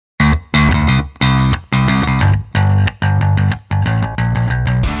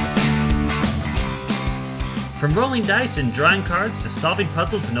From rolling dice and drawing cards to solving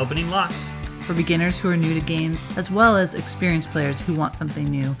puzzles and opening locks. For beginners who are new to games, as well as experienced players who want something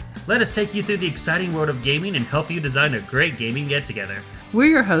new. Let us take you through the exciting world of gaming and help you design a great gaming get-together.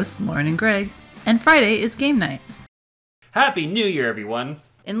 We're your hosts, Lauren and Greg, and Friday is game night. Happy New Year, everyone!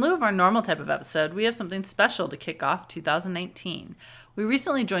 In lieu of our normal type of episode, we have something special to kick off 2019. We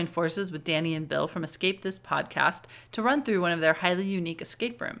recently joined forces with Danny and Bill from Escape This Podcast to run through one of their highly unique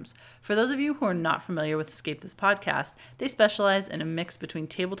escape rooms. For those of you who are not familiar with Escape This Podcast, they specialize in a mix between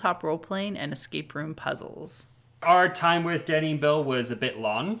tabletop role-playing and escape room puzzles. Our time with Danny and Bill was a bit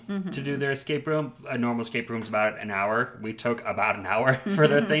long to do their escape room. A normal escape room's about an hour. We took about an hour for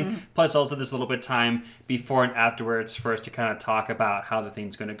their thing. Plus also there's a little bit of time before and afterwards for us to kind of talk about how the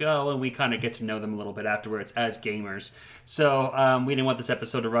thing's going to go. And we kind of get to know them a little bit afterwards as gamers. So we didn't want this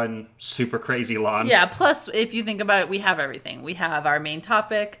episode to run super crazy long. Yeah, plus if you think about it, we have everything. We have our main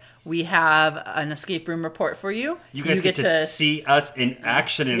topic. We have an escape room report for you. You guys get to see us in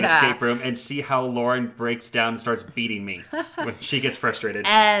action in an escape room and see how Lauren breaks down and starts beating me when she gets frustrated.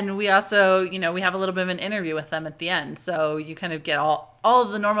 And we also, we have a little bit of an interview with them at the end. So you kind of get all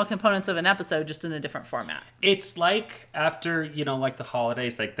of the normal components of an episode just in a different format. It's like after, like the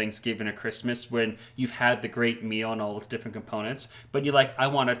holidays, like Thanksgiving or Christmas, when you've had the great meal and all the different components, but you're like, I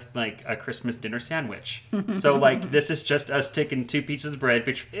want a Christmas dinner sandwich. So this is just us taking two pieces of bread,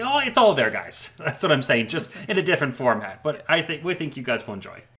 which, it's all there, guys. That's what I'm saying, just in a different format. But we think you guys will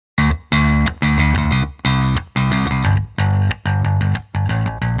enjoy.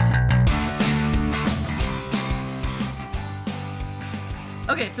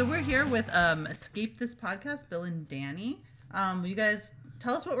 Okay, so we're here with Escape This Podcast, Bill and Danny. You guys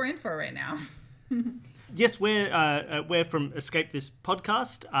tell us what we're in for right now. Yes, we're from Escape This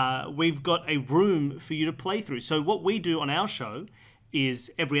Podcast. We've got a room for you to play through. So what we do on our show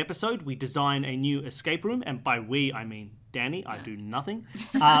is every episode we design a new escape room, and by we I mean Danny. I do nothing.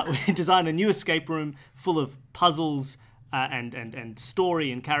 We design a new escape room full of puzzles and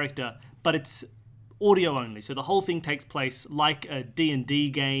story and character, but it's audio only. So the whole thing takes place like a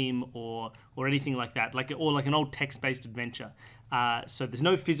D&D game or anything like that, like an old text-based adventure. So there's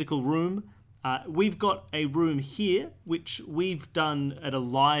no physical room. We've got a room here, which we've done at a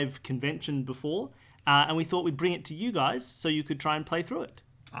live convention before, and we thought we'd bring it to you guys so you could try and play through it.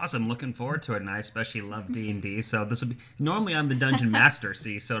 Awesome, looking forward to it, and I especially love D&D, so this will be, normally I'm the Dungeon Master, so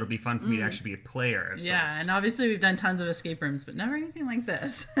it'll be fun for me to actually be a player. Yeah, and obviously we've done tons of escape rooms, but never anything like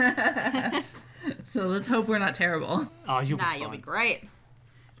this. So let's hope we're not terrible. Oh, you'll be great.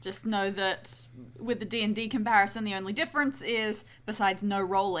 Just know that with the D&D comparison, the only difference is, besides no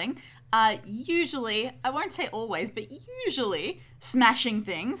rolling, usually, I won't say always, but usually, smashing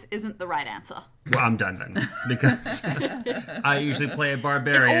things isn't the right answer. Well, I'm done then, because I usually play a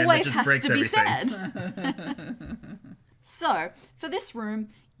barbarian that just breaks everything. It always has to be said. So, for this room,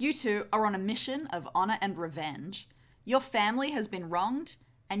 you two are on a mission of honor and revenge. Your family has been wronged,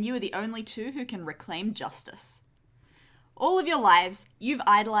 and you are the only two who can reclaim justice. All of your lives, you've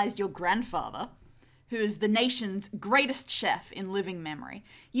idolized your grandfather, who is the nation's greatest chef in living memory.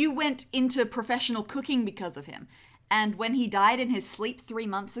 You went into professional cooking because of him, and when he died in his sleep 3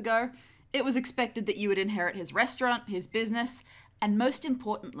 months ago, it was expected that you would inherit his restaurant, his business, and most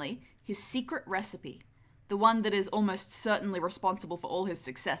importantly, his secret recipe. The one that is almost certainly responsible for all his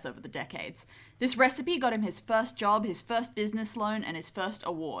success over the decades. This recipe got him his first job, his first business loan, and his first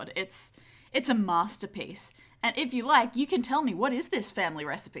award. It's a masterpiece. And if you like, you can tell me, what is this family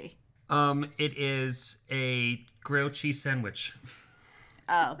recipe? It is a grilled cheese sandwich.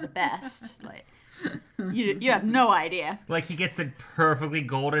 Oh, the best. You have no idea. He gets it perfectly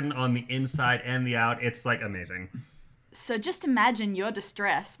golden on the inside and the out. It's amazing. So just imagine your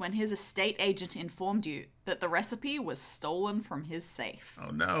distress when his estate agent informed you that the recipe was stolen from his safe.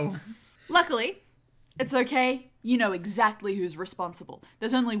 Oh no. Luckily, it's okay. You know exactly who's responsible.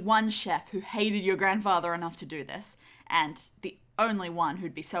 There's only one chef who hated your grandfather enough to do this, and the only one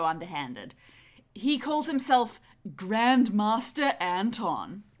who'd be so underhanded. He calls himself Grandmaster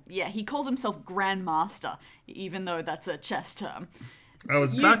Anton. Yeah, he calls himself Grandmaster, even though that's a chess term. I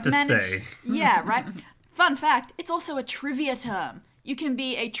was about to say. Yeah, right? Fun fact, it's also a trivia term. You can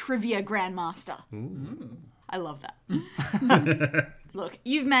be a trivia grandmaster. Ooh. I love that. Look,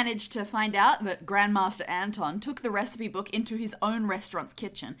 you've managed to find out that Grandmaster Anton took the recipe book into his own restaurant's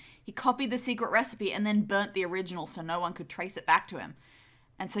kitchen. He copied the secret recipe and then burnt the original so no one could trace it back to him.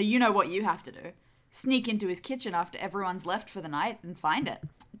 And so you know what you have to do. Sneak into his kitchen after everyone's left for the night and find it.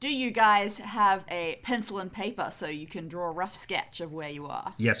 Do you guys have a pencil and paper so you can draw a rough sketch of where you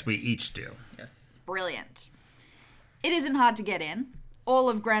are? Yes, we each do. Yes. Brilliant. It isn't hard to get in. All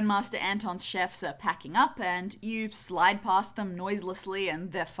of Grandmaster Anton's chefs are packing up, and you slide past them noiselessly,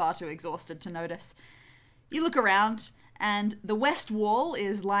 and they're far too exhausted to notice. You look around, and the west wall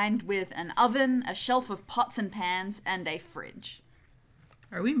is lined with an oven, a shelf of pots and pans, and a fridge.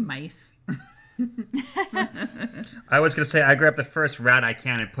 Are we mice? I was going to say, I grab the first rat I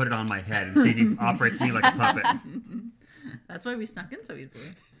can and put it on my head and see if he operates me like a puppet. That's why we snuck in so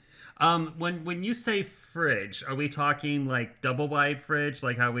easily. When you say fridge, are we talking like double wide fridge?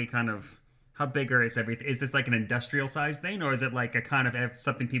 Like how bigger is everything? Is this like an industrial size thing, or is it like a kind of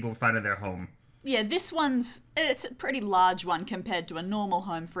something people would find in their home? Yeah, it's a pretty large one compared to a normal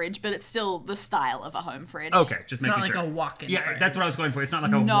home fridge, but it's still the style of a home fridge. Okay, just It's making not like sure. a walk-in Yeah, fridge. that's what I was going for. It's not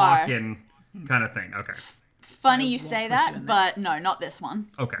like a No. walk-in kind of thing. Okay. Funny you won't say push you that, in but no, not this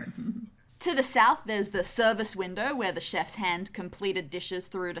one. Okay. To the south, there's the service window where the chefs hand completed dishes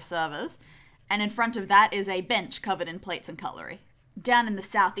through to servers, and in front of that is a bench covered in plates and cutlery. Down in the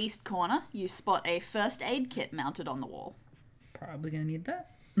southeast corner, you spot a first aid kit mounted on the wall. Probably gonna need that.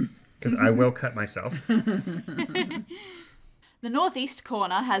 Because I will cut myself. The northeast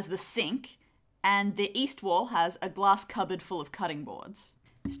corner has the sink, and the east wall has a glass cupboard full of cutting boards.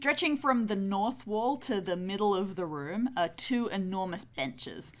 Stretching from the north wall to the middle of the room are two enormous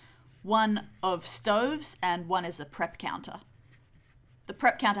benches. One of stoves, and one is a prep counter. The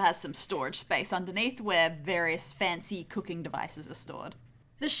prep counter has some storage space underneath where various fancy cooking devices are stored.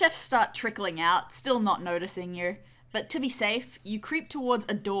 The chefs start trickling out, still not noticing you, but to be safe, you creep towards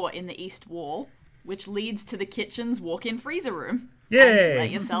a door in the east wall, which leads to the kitchen's walk-in freezer room. Yay! And you let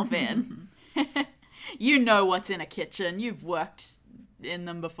yourself in. You know what's in a kitchen. You've worked in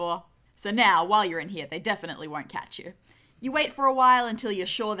them before. So now, while you're in here, they definitely won't catch you. You wait for a while until you're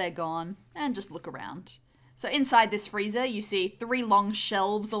sure they're gone, and just look around. So inside this freezer, you see 3 long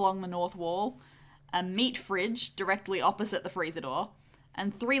shelves along the north wall, a meat fridge directly opposite the freezer door,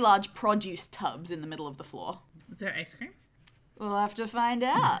 and 3 large produce tubs in the middle of the floor. Is there ice cream? We'll have to find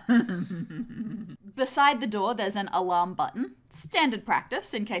out. Beside the door, there's an alarm button. Standard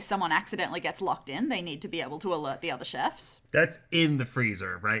practice. In case someone accidentally gets locked in, they need to be able to alert the other chefs. That's in the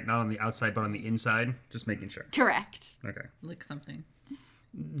freezer, right? Not on the outside, but on the inside. Just making sure. Correct. Okay. Lick something.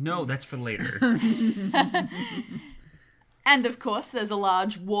 No, that's for later. And of course, there's a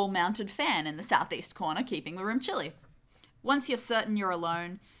large wall-mounted fan in the southeast corner, keeping the room chilly. Once you're certain you're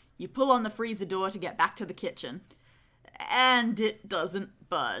alone, you pull on the freezer door to get back to the kitchen. And it doesn't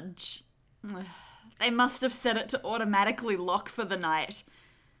budge. They must have set it to automatically lock for the night.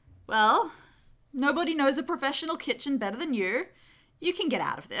 Well, nobody knows a professional kitchen better than you. You can get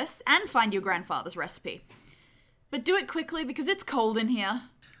out of this and find your grandfather's recipe. But do it quickly because it's cold in here.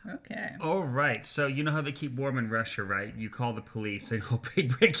 Okay. All right. So you know how they keep warm in Russia, right? You call the police and hope they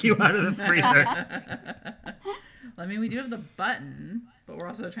break you out of the freezer. Well, I mean, we do have the button, but we're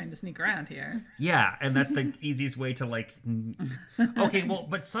also trying to sneak around here. Yeah, and that's the easiest way to Okay, well,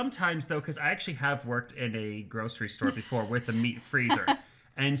 but sometimes though, because I actually have worked in a grocery store before with a meat freezer.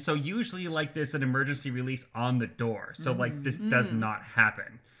 And so usually there's an emergency release on the door. So this does not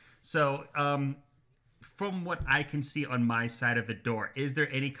happen. So from what I can see on my side of the door, is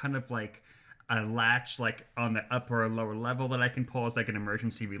there any kind of a latch on the upper or lower level that I can pull as an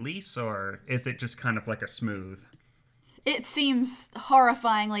emergency release, or is it just kind of a smooth? It seems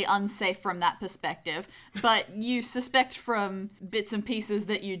horrifyingly unsafe from that perspective, but you suspect from bits and pieces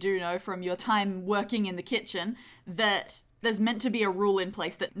that you do know from your time working in the kitchen that there's meant to be a rule in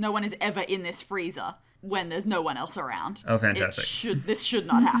place that no one is ever in this freezer when there's no one else around. Oh, fantastic. This should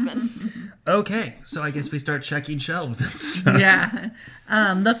not happen. Okay, so I guess we start checking shelves. Yeah.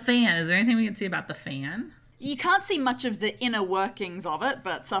 The fan. Is there anything we can see about the fan? You can't see much of the inner workings of it,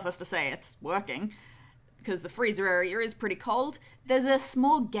 but suffice to say it's working. Because the freezer area is pretty cold. There's a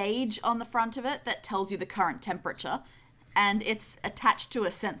small gauge on the front of it that tells you the current temperature, and it's attached to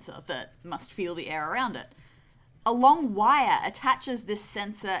a sensor that must feel the air around it. A long wire attaches this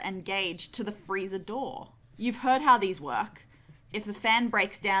sensor and gauge to the freezer door. You've heard how these work. If the fan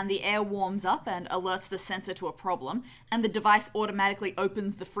breaks down, the air warms up and alerts the sensor to a problem, and the device automatically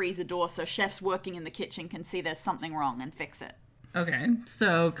opens the freezer door so chefs working in the kitchen can see there's something wrong and fix it. Okay,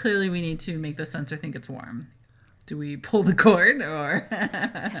 so clearly we need to make the sensor think it's warm. Do we pull the cord, or?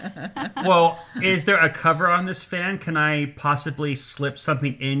 Well, is there a cover on this fan? Can I possibly slip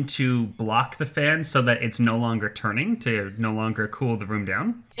something in to block the fan so that it's no longer turning, to no longer cool the room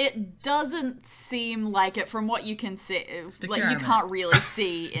down? It doesn't seem like it from what you can see. Stick Like, your you arm can't really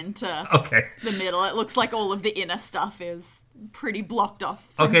see into Okay. the middle. It looks like all of the inner stuff is pretty blocked off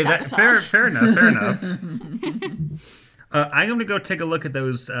from Okay, sabotage. fair enough. I'm going to go take a look at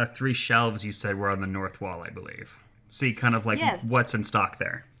those 3 shelves you said were on the north wall, I believe. See kind of like Yes. what's in stock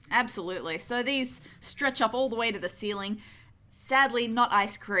there. Absolutely. So these stretch up all the way to the ceiling. Sadly, not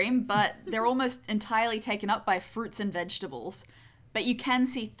ice cream, but they're almost entirely taken up by fruits and vegetables. But you can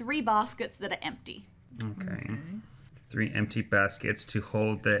see 3 baskets that are empty. Okay. 3 empty baskets to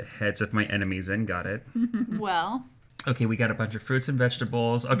hold the heads of my enemies in. Got it. Well, Okay, we got a bunch of fruits and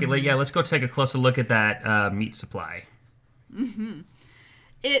vegetables. Okay, let's go take a closer look at that meat supply.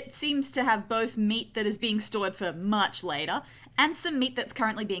 it seems to have both meat that is being stored for much later and some meat that's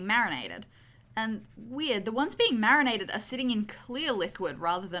currently being marinated. And weird, the ones being marinated are sitting in clear liquid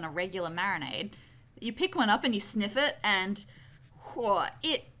rather than a regular marinade. You pick one up and you sniff it, and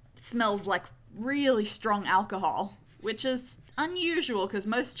it smells like really strong alcohol, which is unusual because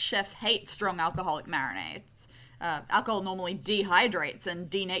most chefs hate strong alcoholic marinades. Alcohol normally dehydrates and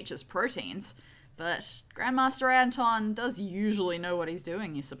denatures proteins, but Grandmaster Anton does usually know what he's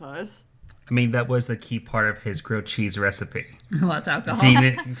doing, you suppose. I mean, that was the key part of his grilled cheese recipe. Lots of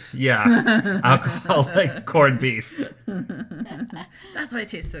alcohol. Alcohol like corned beef. That's why it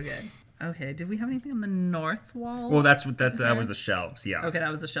tastes so good. Okay, did we have anything on the north wall? Well, that was the shelves, yeah. Okay,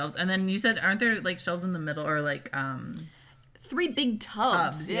 that was the shelves. And then you said, aren't there like shelves in the middle or like 3 big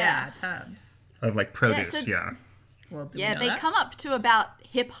tubs. tubs? Yeah, tubs. Of like produce, so- yeah. Well, do we Yeah, know they that? come up to about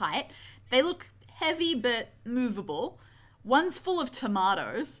hip height. They look heavy but movable. One's full of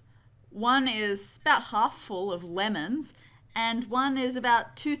tomatoes. One is about half full of lemons. And one is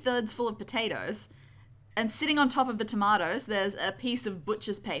about 2/3 full of potatoes. And sitting on top of the tomatoes, there's a piece of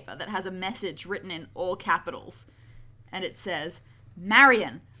butcher's paper that has a message written in all capitals. And it says,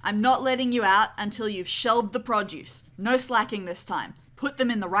 "Marion, I'm not letting you out until you've shelved the produce. No slacking this time. Put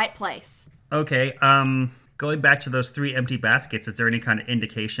them in the right place." Okay, going back to those 3 empty baskets, is there any kind of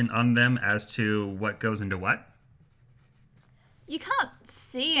indication on them as to what goes into what? You can't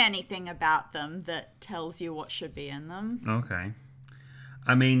see anything about them that tells you what should be in them. Okay.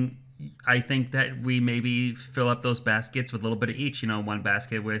 I mean, I think that we maybe fill up those baskets with a little bit of each. 1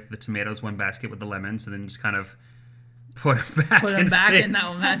 basket with the tomatoes, 1 basket with the lemons, and then just kind of put them back. Put them back and that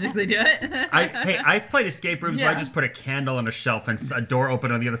will magically do it. I've played escape rooms where I Yeah. just put a candle on a shelf and a door open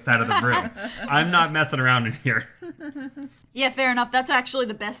on the other side of the room. I'm not messing around in here. Yeah, fair enough. That's actually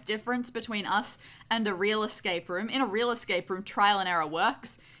the best difference between us and a real escape room. In a real escape room, trial and error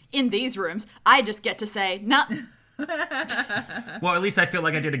works. In these rooms, I just get to say, nah. Well, at least I feel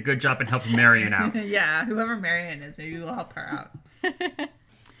like I did a good job and helped Marion out. Yeah, whoever Marion is, maybe we'll help her out.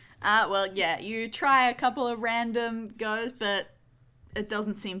 Well, yeah, you try a couple of random goes, but it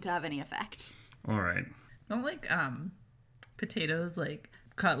doesn't seem to have any effect. All right. Don't like potatoes like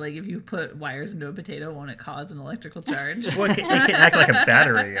cut like if you put wires into a potato, won't it cause an electrical charge? Well, it can act like a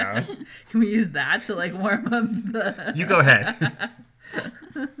battery, yeah. Can we use that to like warm up the You go ahead.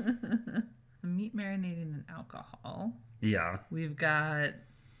 meat marinating in alcohol? Yeah. We've got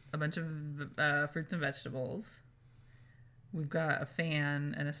a bunch of fruits and vegetables. We've got a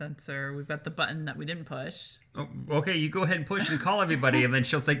fan and a sensor. We've got the button that we didn't push. Oh, okay, you go ahead and push and call everybody, and then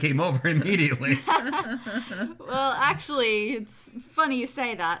she'll say game over immediately. Well, actually, it's funny you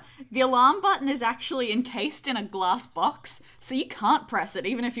say that. The alarm button is actually encased in a glass box, so you can't press it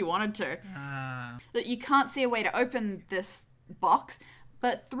even if you wanted to. That you can't see a way to open this box,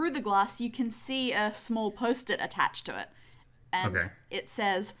 but through the glass you can see a small post-it attached to it. And Okay. it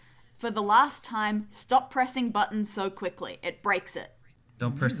says, "For the last time, stop pressing buttons so quickly. It breaks it."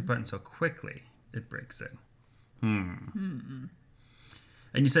 Don't press the button so quickly. It breaks it. And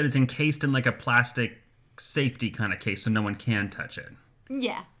you said it's encased in like a plastic safety kind of case so no one can touch it.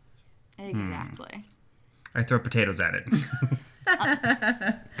 Yeah, exactly. I throw potatoes at it.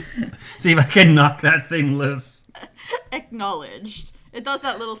 See if I can knock that thing loose. Acknowledged. It does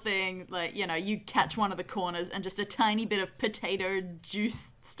that little thing, like, you catch one of the corners and just a tiny bit of potato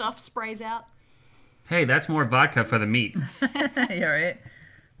juice stuff sprays out. Hey, that's more vodka for the meat. Yeah, right.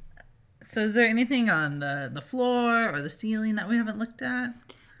 So is there anything on the floor or the ceiling that we haven't looked at?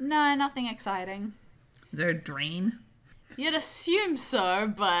 No, nothing exciting. Is there a drain? You'd assume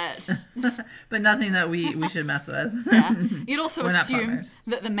so, but But nothing that we should mess with. yeah. You'd also We're not assume plumbers.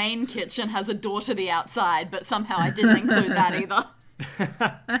 that the main kitchen has a door to the outside, but somehow I didn't include that either.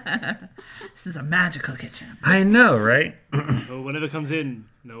 This is a magical kitchen. I know, right? No one ever comes in,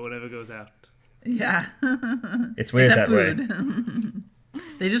 no one ever goes out. Yeah. It's weird Except that way. food.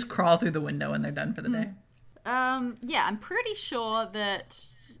 They just crawl through the window when they're done for the day. Yeah, I'm pretty sure that,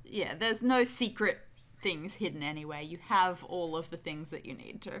 there's no secret things hidden anyway. You have all of the things that you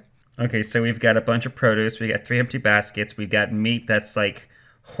need to. Okay, so we've got a bunch of produce. We got 3 empty baskets. We've got meat that's like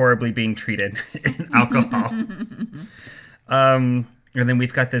horribly being treated in alcohol. And then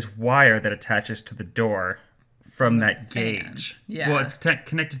we've got this wire that attaches to the door from that gauge. Yeah. Well, it's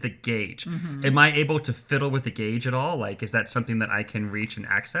connected to the gauge. Am I able to fiddle with the gauge at all? Like, is that something that I can reach and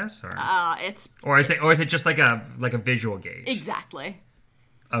access, or is it just like a visual gauge? Exactly.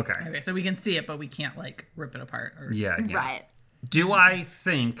 Okay. Okay, so we can see it, but we can't like rip it apart. Yeah. Right. Do I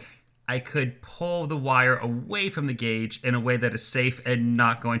think I could pull the wire away from the gauge in a way that is safe and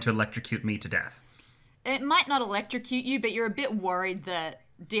not going to electrocute me to death? It might not electrocute you, but you're a bit worried that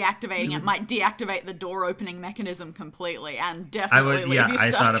deactivating it might deactivate the door opening mechanism completely and definitely leave you stuck. I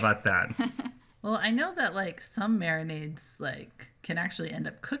thought about that. Well, I know that like some marinades like can actually end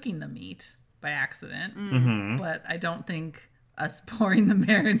up cooking the meat by accident, but I don't think us pouring the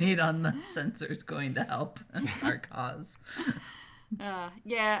marinade on the sensor is going to help our cause. Go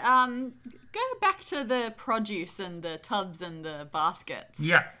back to the produce and the tubs and the baskets.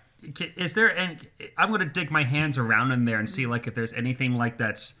 Yeah. Is there any... I'm going to dig my hands around in there and see like if there's anything like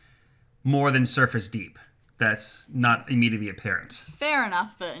that's more than surface deep that's not immediately apparent. Fair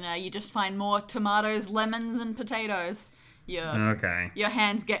enough, but you just find more tomatoes, lemons, and potatoes. Okay. Your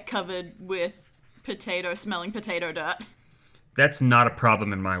hands get covered with smelling potato dirt. That's not a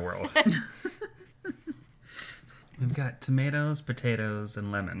problem in my world. We've got tomatoes, potatoes,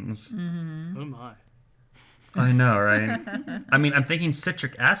 and lemons. Oh my. I know, right? I mean, I'm thinking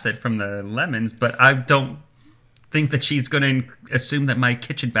citric acid from the lemons, but I don't think that she's going to assume that my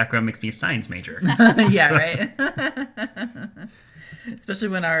kitchen background makes me a science major. Yeah, right? Especially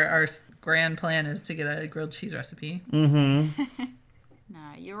when our grand plan is to get a grilled cheese recipe. No,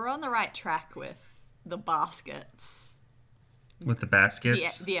 you're on the right track with the baskets. With the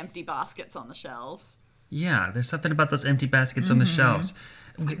baskets? The empty baskets on the shelves. Yeah, there's something about those empty baskets on the shelves.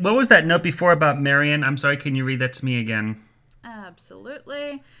 What was that note before about Marion? I'm sorry, can you read that to me again?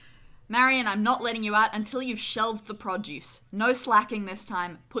 Absolutely. Marion, I'm not letting you out until you've shelved the produce. No slacking this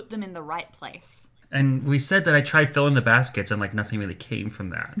time. Put them in the right place. And we said that I tried filling the baskets and like nothing really came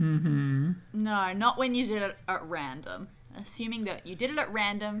from that. No, not when you did it at random. Assuming that you did it at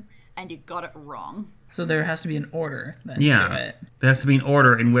random and you got it wrong. So there has to be an order then to it. There has to be an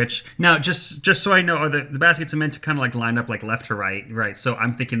order in which... Now, just so I know, the baskets are meant to kind of like line up like left to right, right? So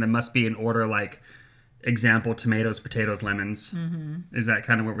I'm thinking there must be an order like, example, tomatoes, potatoes, lemons. Is that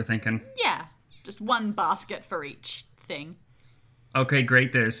kind of what we're thinking? Yeah, just one basket for each thing. Okay,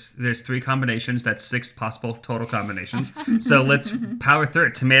 great. There's 3 combinations. That's 6 possible total combinations. So let's power through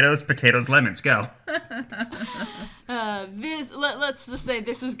it. Tomatoes, potatoes, lemons. Go. Let's just say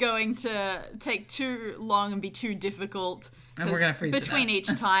this is going to take too long and be too difficult. And we're going to freeze between it up.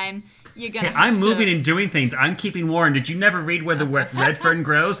 each time. You're gonna Hey, I'm moving and doing things. I'm keeping warm. Did you never read Where the Red Fern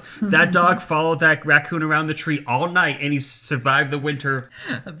Grows? That dog followed that raccoon around the tree all night, and he survived the winter.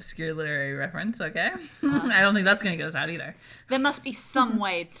 Obscure literary reference, okay? I don't think that's going to get us out either. There must be some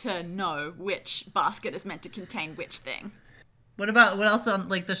way to know which basket is meant to contain which thing. What else on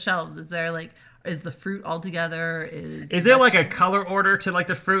like the shelves? Is there like... Is the fruit all together? Is there like a color order to like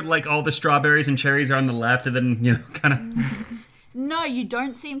the fruit? Like all the strawberries and cherries are on the left, and then, kind of... No, you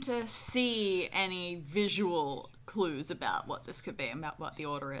don't seem to see any visual clues about what this could be, about what the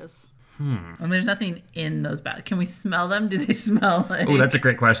order is. And there's nothing in those bags. Can we smell them? Do they smell like... Oh, that's a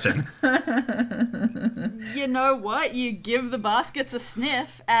great question. You know what? You give the baskets a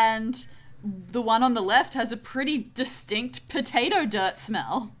sniff, and the one on the left has a pretty distinct potato dirt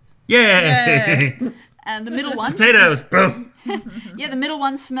smell. Yay! And the middle one... Potatoes! Boom! Yeah, the middle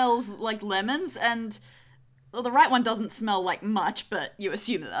one smells like lemons, and... Well, the right one doesn't smell like much, but you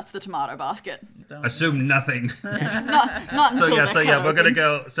assume that that's the tomato basket. Assume nothing. Not until we're gonna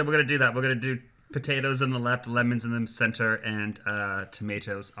go. So we're gonna do that. We're gonna do potatoes on the left, lemons in the center, and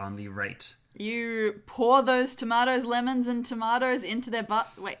tomatoes on the right. You pour those tomatoes, lemons, and tomatoes into their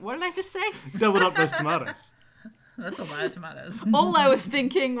Wait, what did I just say? Doubled up those tomatoes. That's a lot of tomatoes. All I was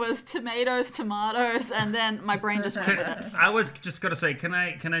thinking was tomatoes, and then my brain just went with it. I was just gonna say, can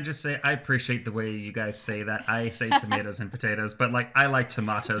I just say I appreciate the way you guys say that. I say tomatoes and potatoes, but like I like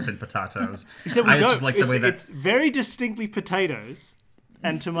tomatoes and potatoes. Except we I don't. just like the way that It's very distinctly potatoes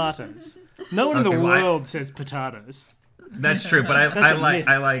and tomatoes. No one in the world says potatoes. That's true, but I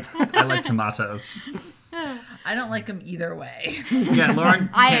like tomatoes. I don't like them either way. Yeah, Lauren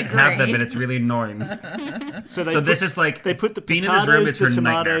can't have them, agree. and it's really annoying. So this is like they put the being in this room potatoes, is the her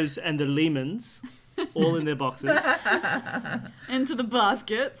tomatoes, and the lemons all in their boxes. Into the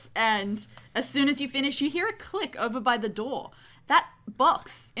baskets, and as soon as you finish, you hear a click over by the door. That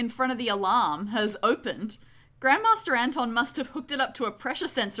box in front of the alarm has opened. Grandmaster Anton must have hooked it up to a pressure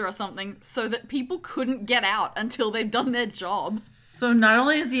sensor or something so that people couldn't get out until they've done their job. So not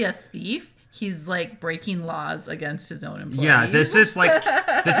only is he a thief, he's like breaking laws against his own employees. Yeah, this is like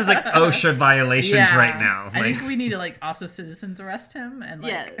OSHA violations right now. I Like, think we need to like also citizens arrest him and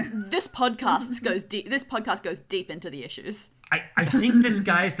like Yeah, this podcast goes deep. This podcast goes deep into the issues. I think this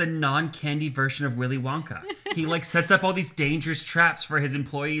guy's the non-candy version of Willy Wonka. He like sets up all these dangerous traps for his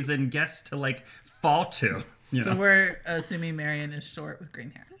employees and guests to like fall to. You So know? we're assuming Marion is short with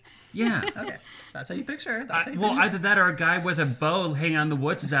green hair. Yeah. Okay, that's how you picture her. That's how you Well, picture her. either that or a guy with a bow hanging on the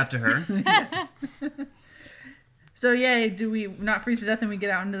woods is after her. So yay, do we not freeze to death and we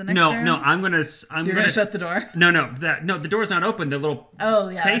get out into the next room? No, I'm gonna shut the door. No, the door's not open. The little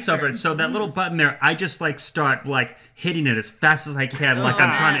That's over true. it. So that little button there, I just like start like hitting it as fast as I can, like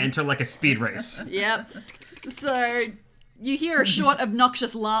I'm trying to enter like a speed race. Yep. So you hear a short,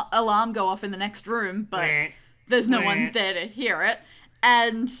 obnoxious alarm go off in the next room, but there's no one there to hear it.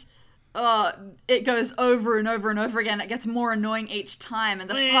 And it goes over and over and over again. It gets more annoying each time. And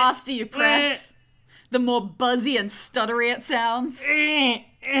the faster you press, the more buzzy and stuttery it sounds. Yeah,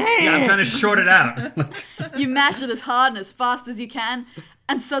 I'm trying to short it out. You mash it as hard and as fast as you can.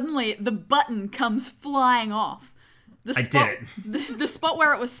 And suddenly the button comes flying off. The I spot, did the spot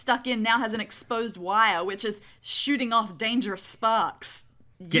where it was stuck in now has an exposed wire, which is shooting off dangerous sparks.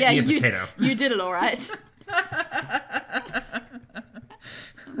 Get me a potato. You did it all right.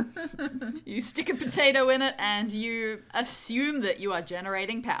 You stick a potato in it and you assume that you are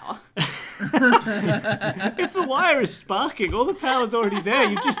generating power. If the wire is sparking, all the power's already there.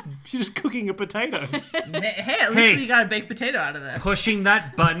 You're just cooking a potato. Hey, at least Hey. we got a baked potato out of this. Pushing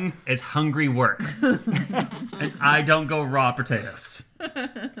that button is hungry work. And I don't go raw potatoes.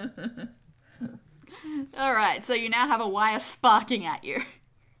 All right, so you now have a wire sparking at you.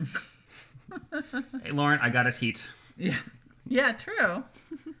 Hey, Lauren, I got us heat. Yeah. Yeah, true.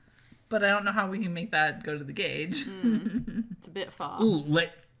 But I don't know how we can make that go to the gauge. It's a bit far. Ooh,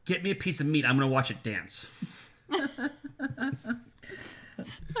 get me a piece of meat. I'm gonna watch it dance. All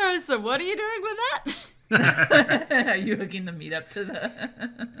right, so what are you doing with that? Are you hooking the meat up to the...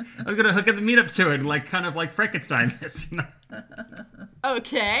 I was gonna hook up the meat up to it, like kind of like Frankenstein is. You know?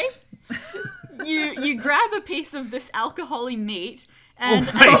 Okay. You grab a piece of this alcohol-y meat and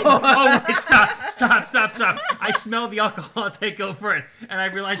Wait, stop. I smell the alcohol as I go for it, and I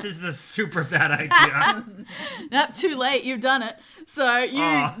realize this is a super bad idea. Nope, too late, you've done it. So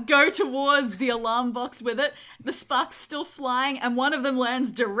you go towards the alarm box with it, the sparks still flying, and one of them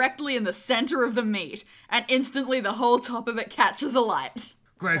lands directly in the center of the meat, and instantly the whole top of it catches alight.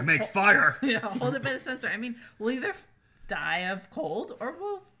 Greg, make fire. hold it by the sensor. I mean, we'll either die of cold or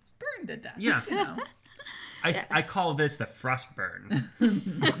we'll burn to death. Yeah. You know? I call this the frost burn.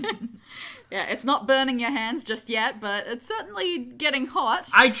 Yeah, it's not burning your hands just yet, but it's certainly getting hot.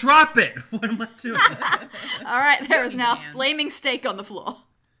 I drop it. What am I doing? All right, there is now Man. flaming steak on the floor.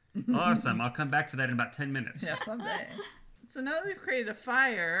 Awesome. I'll come back for that in about 10 minutes. Yeah, someday. So now that we've created a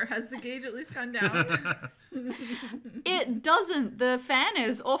fire, has the gauge at least gone down? It doesn't. The fan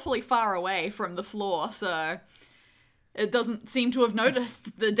is awfully far away from the floor, so it doesn't seem to have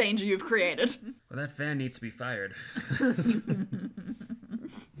noticed the danger you've created. Well, that fan needs to be fired.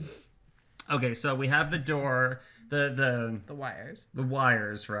 Okay, so we have the door, the wires. the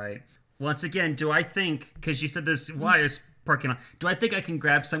wires, right? Once again, do I think, because you said this wire's parking on, do I think I can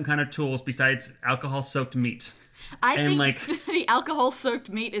grab some kind of tools besides alcohol-soaked meat? I And, think like- the alcohol-soaked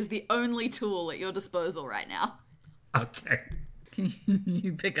meat is the only tool at your disposal right now. Okay. Can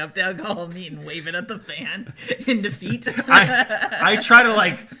you pick up the alcohol meat and wave it at the fan in defeat? I try to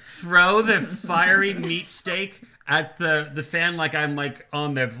like throw the fiery meat steak at the fan like I'm like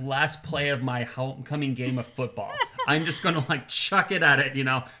on the last play of my homecoming game of football. I'm just gonna like chuck it at it, you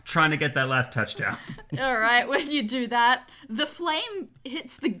know, trying to get that last touchdown. All right, when you do that, the flame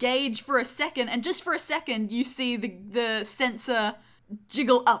hits the gauge for a second, and just for a second, you see the sensor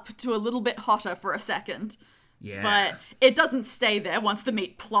jiggle up to a little bit hotter for a second. Yeah. But it doesn't stay there once the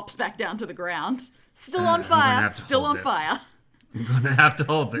meat plops back down to the ground. Still on gonna fire, have to still hold on this. fire. I'm gonna have to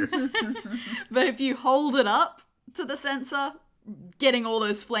hold this. But if you hold it up to the sensor, getting all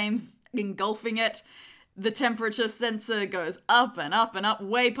those flames engulfing it, the temperature sensor goes up and up and up,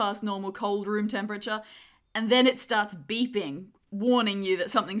 way past normal cold room temperature, and then it starts beeping, warning you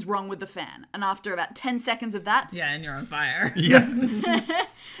that something's wrong with the fan. And after about 10 seconds of that, Yeah, and you're on fire. Yeah.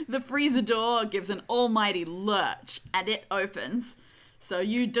 the freezer door gives an almighty lurch and it opens. So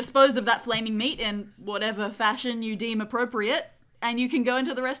you dispose of that flaming meat in whatever fashion you deem appropriate, and you can go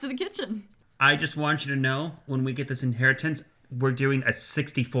into the rest of the kitchen. I just want you to know, when we get this inheritance, we're doing a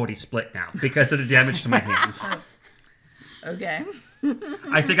 60-40 split now because of the damage to my hands. Okay.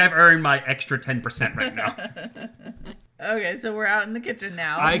 I think I've earned my extra 10% right now. Okay, so we're out in the kitchen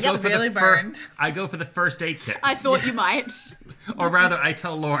now. I go for Severely the burned. I go for the first aid kit. I thought you might. Or rather, I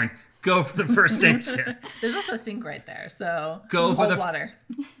tell Lauren, go for the first aid kit. There's also a sink right there, so Go for hold the water.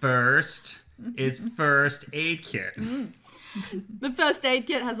 first aid kit. The first aid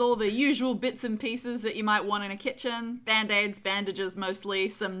kit has all the usual bits and pieces that you might want in a kitchen. Band-aids, bandages mostly,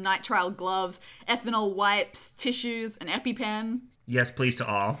 some nitrile gloves, ethanol wipes, tissues, an EpiPen. Yes, please to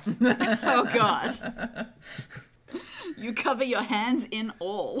all. Oh god. You cover your hands in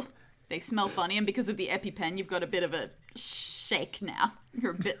all. They smell funny, and because of the EpiPen, you've got a bit of a shake now.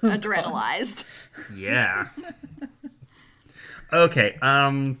 You're a bit adrenalized. Yeah. Okay,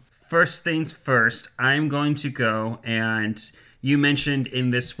 first things first, I'm going to go, and you mentioned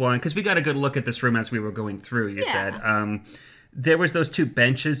in this one, because we got a good look at this room as we were going through, you said, there was those 2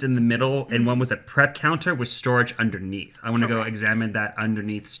 benches in the middle, and one was a prep counter with storage underneath. I want to go Correct. examine that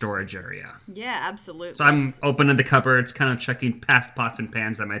underneath storage area. Yeah, absolutely. So I'm opening the cupboards, kind of checking past pots and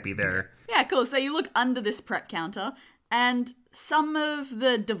pans that might be there. Yeah, cool. So you look under this prep counter, and some of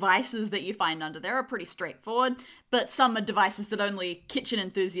the devices that you find under there are pretty straightforward, but some are devices that only kitchen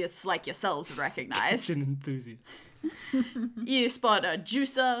enthusiasts like yourselves would recognize. Kitchen enthusiast. You spot a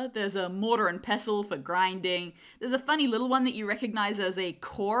juicer, there's a mortar and pestle for grinding, there's a funny little one that you recognize as a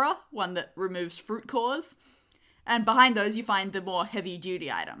corer, one that removes fruit cores, and behind those you find the more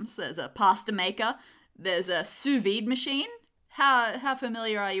heavy-duty items. There's a pasta maker, there's a sous vide machine. How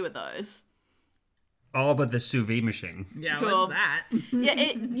familiar are you with those? All but the sous vide machine. Yeah, Cool. what's that? Yeah,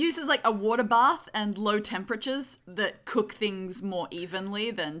 it uses like a water bath and low temperatures that cook things more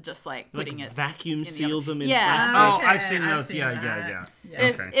evenly than just like putting Like it vacuum in the seal oven. them in Yeah. plastic. Oh, Okay, I've seen I've those. seen Yeah. that.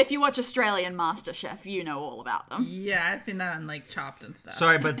 If, Okay. if you watch Australian MasterChef, you know all about them. Yeah, I've seen that on like Chopped and stuff.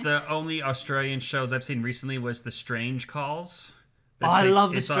 Sorry, but the only Australian shows I've seen recently was The Strange Calls. Oh, I love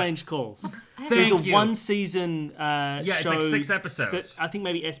the It's like- Strange Calls. Thank There's a you. one-season Yeah, it's show like 6 episodes. that I think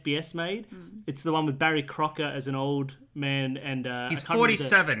maybe SBS made. It's the one with Barry Crocker as an old man, and He's I can't remember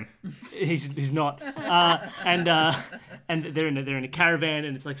 47. He's not, and they're in a caravan,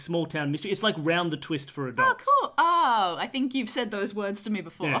 and it's like small town mystery. It's like Round the Twist for Oh, adults. cool. Oh, I think you've said those words to me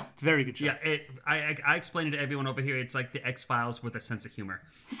before. Yeah, it's a very good show. Yeah, I explained it to everyone over here. It's like the X-Files with a sense of humor.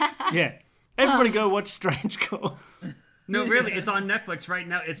 Yeah. Everybody go watch Strange Calls. No, really, it's on Netflix right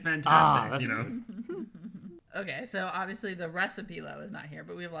now. It's fantastic. Ah, that's you know, Okay, so obviously the recipe though is not here,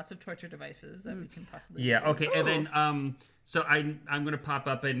 but we have lots of torture devices that we can possibly yeah. use. Okay, and then so I'm gonna pop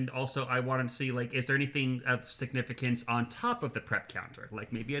up, and also I want to see like, is there anything of significance on top of the prep counter,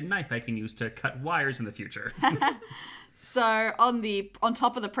 like maybe a knife I can use to cut wires in the future? So on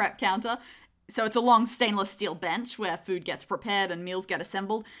top of the prep counter, so it's a long stainless steel bench where food gets prepared and meals get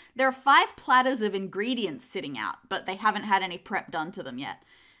assembled. There are 5 platters of ingredients sitting out, but they haven't had any prep done to them yet.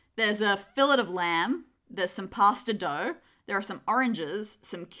 There's a fillet of lamb, there's some pasta dough, there are some oranges,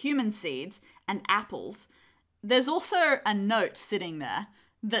 some cumin seeds, and apples. There's also a note sitting there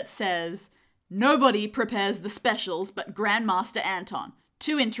that says, "Nobody prepares the specials but Grandmaster Anton.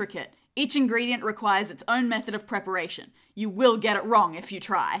 Too intricate. Each ingredient requires its own method of preparation. You will get it wrong if you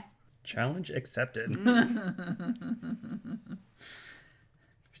try." Challenge accepted. For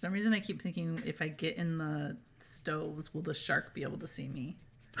some reason, I keep thinking if I get in the stoves, will the shark be able to see me?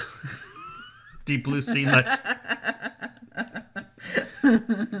 Deep blue sea much.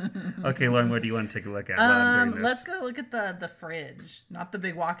 Okay, Lauren, what do you want to take a look at while I'm doing this? Let's go look at the fridge, not the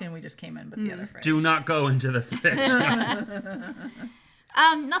big walk-in we just came in, but the other fridge. Do not go into the fridge.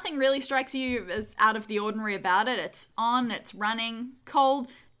 Nothing really strikes you as out of the ordinary about it. It's on, it's running, cold.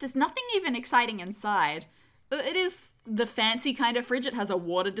 There's nothing even exciting inside. It is the fancy kind of fridge. It has a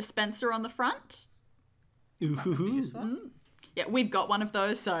water dispenser on the front. Ooh. Yeah, we've got one of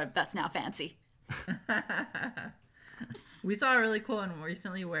those, so that's now fancy. We saw a really cool one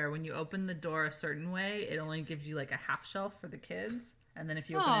recently where when you open the door a certain way, it only gives you like a half shelf for the kids. And then if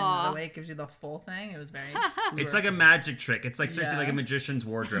you open it another way, it gives you the full thing. It was very... It's like a magic trick. It's like seriously Yeah. like a magician's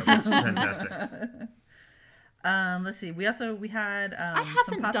wardrobe. It's fantastic. Let's see. We had... I some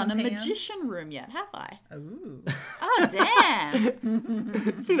haven't pots done a and pans. magician room yet, have I? Ooh. Oh, damn.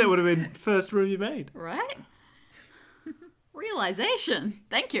 I think that would have been the first room you made. Right? Realization.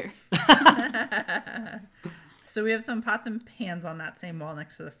 Thank you. So we have some pots and pans on that same wall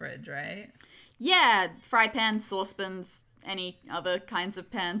next to the fridge, right? Yeah, fry pans, saucepans, any other kinds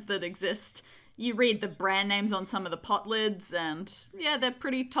of pans that exist. You read the brand names on some of the pot lids, and yeah, they're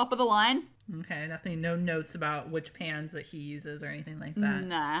pretty top of the line. Okay, no notes about which pans that he uses or anything like that.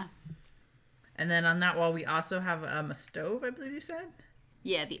 Nah. And then on that wall, we also have a stove, I believe you said?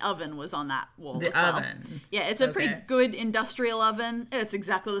 Yeah, the oven was on that wall The as well. oven. Yeah, it's a pretty Okay. good industrial oven. It's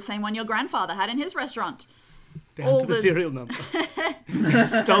exactly the same one your grandfather had in his restaurant. Down all to the serial number. He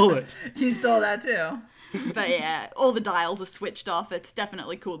stole it. He stole that too. But yeah, all the dials are switched off. It's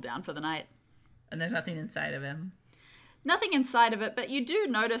definitely cooled down for the night. And there's nothing inside of him. Nothing inside of it, but you do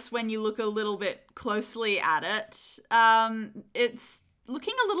notice when you look a little bit closely at it, it's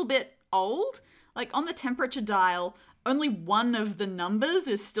looking a little bit old. Like on the temperature dial, only one of the numbers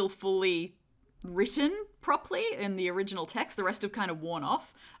is still fully written properly in the original text. The rest have kind of worn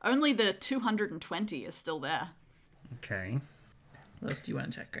off. Only the 220 is still there. Okay. What else do you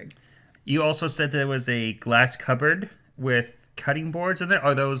want to check, Greg? You also said there was a glass cupboard with cutting boards in there.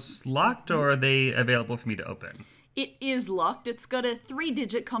 Are those locked or are they available for me to open? It is locked. It's got a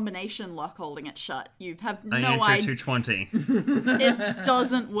 3-digit combination lock holding it shut. You have no I enter idea. 220. It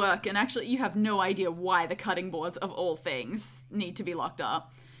doesn't work. And actually, you have no idea why the cutting boards, of all things, need to be locked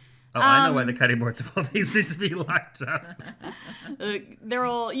up. Oh, I know why the cutting boards of all these need to be locked up. They're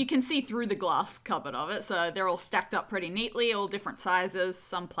all, you can see through the glass cupboard of it. So they're all stacked up pretty neatly, all different sizes,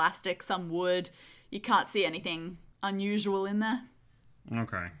 some plastic, some wood. You can't see anything unusual in there.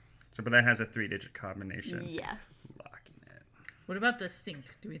 Okay. So, but that has a 3-digit combination. Yes. Locking it. What about the sink?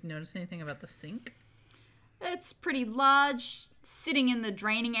 Do we notice anything about the sink? It's pretty large. Sitting in the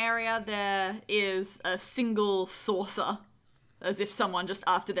draining area, there is a single saucer, as if someone just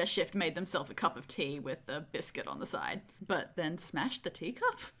after their shift made themselves a cup of tea with a biscuit on the side, but then smashed the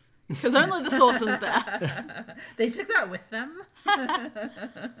teacup. Because only the saucer's there. They took that with them.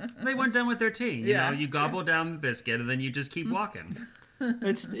 They weren't done with their tea. You Yeah, know, you gobble down the biscuit and then you just keep walking.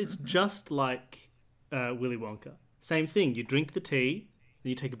 It's just like Willy Wonka. Same thing. You drink the tea, then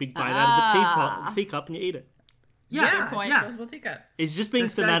you take a big bite out of the teacup and you eat it. Yeah, Good point. yeah. Disposable teacup. It's just being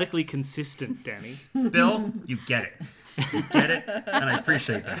This guy- thematically consistent, Danny. Bill, you get it. You get it, and I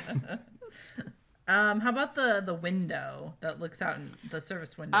appreciate that. How about the window that looks out in the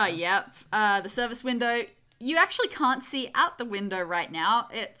service window? Yep. The service window. You actually can't see out the window right now.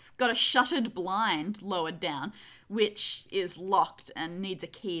 It's got a shuttered blind lowered down, which is locked and needs a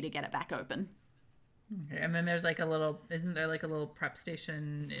key to get it back open. Okay, and then there's like isn't there like a little prep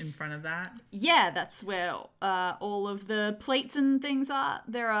station in front of that? Yeah, that's where all of the plates and things are.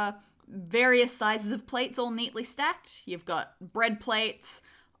 There are various sizes of plates all neatly stacked. You've got bread plates,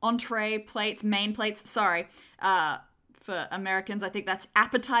 entree plates, main plates. Sorry. For Americans, I think that's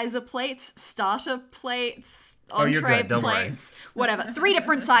appetizer plates, starter plates, Oh, you're entree good. Don't worry. plates, whatever. 3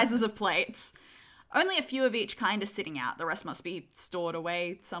 different sizes of plates. Only a few of each kind are sitting out. The rest must be stored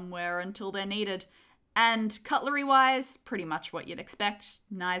away somewhere until they're needed. And cutlery-wise, pretty much what you'd expect.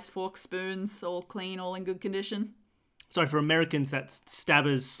 Knives, forks, spoons, all clean, all in good condition. So for Americans, that's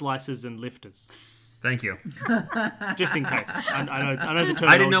stabbers, slicers, and lifters. Thank you. Just in case. I know the term.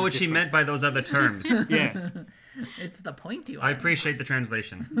 I didn't know what she meant by those other terms. Yeah. It's the pointy one. I appreciate the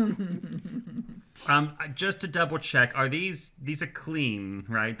translation. Just to double check, are these are clean,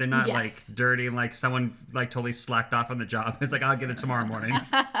 right? They're not Yes. like dirty and like someone like totally slacked off on the job. It's like I'll get it tomorrow morning.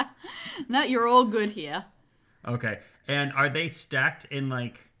 No, you're all good here. Okay. And are they stacked in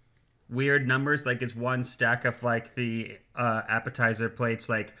like weird numbers? Like is one stack of like the appetizer plates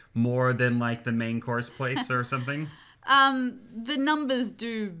like more than like the main course plates or something? The numbers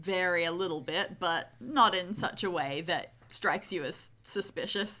do vary a little bit, but not in such a way that strikes you as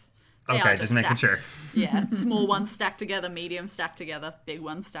suspicious. They Okay, are just making sure. Yeah, small ones stacked together, medium stacked together, big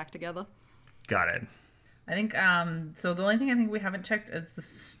ones stacked together. Got it. I think so the only thing I think we haven't checked is the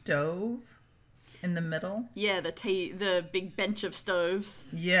stove in the middle. Yeah, the big bench of stoves.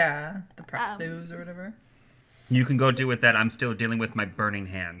 Yeah, the prep stoves or whatever. You can go do with that. I'm still dealing with my burning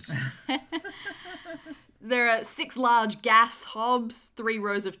hands. There are 6 large gas hobs, 3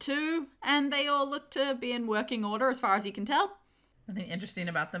 rows of 2, and they all look to be in working order as far as you can tell. Nothing interesting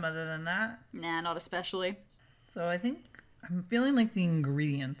about them other than that. Nah, not especially. So I think I'm feeling like the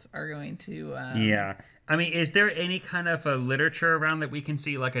ingredients are going to. Yeah. I mean, is there any kind of a literature around that we can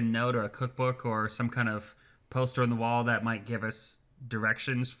see, like a note or a cookbook or some kind of poster on the wall that might give us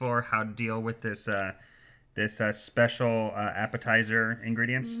directions for how to deal with this special appetizer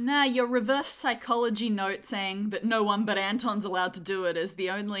ingredients? Nah, your reverse psychology note saying that no one but Anton's allowed to do it is the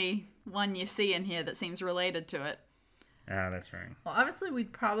only one you see in here that seems related to it. Ah, that's right. Well, obviously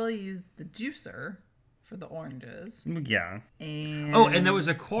we'd probably use the juicer for the oranges. Yeah. And Oh, and there was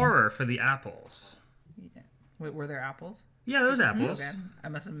a corer for the apples. Yeah. Wait, were there apples? Yeah, those apples. Okay, I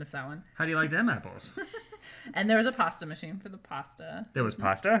must have missed that one. How do you like them apples? And there was a pasta machine for the pasta. There was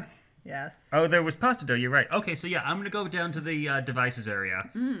pasta? Yes. Oh, there was pasta dough. You're right. Okay, so yeah, I'm going to go down to the devices area.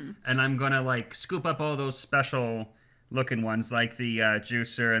 And I'm going to, like, scoop up all those special looking ones, like the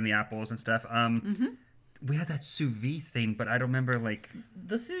juicer and the apples and stuff. We had that sous vide thing, but I don't remember, like...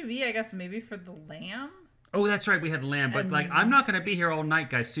 The sous vide, I guess, maybe for the lamb. Oh, that's right. We had lamb, but like I'm not gonna be here all night,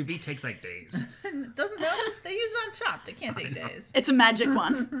 guys. Sous vide takes like days. Doesn't know. They use it on Chopped. It can't take days. It's a magic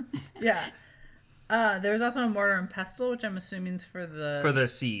one. Yeah. There's also a mortar and pestle, which I'm assuming is for the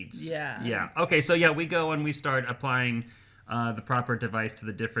Seeds. Yeah. Yeah. Okay, so yeah, we go and we start applying the proper device to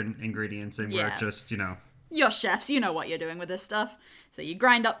the different ingredients, and we're Yeah. just, You're chefs, you know what you're doing with this stuff. So you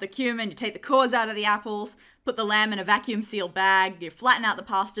grind up the cumin, you take the cores out of the apples, put the lamb in a vacuum sealed bag, you flatten out the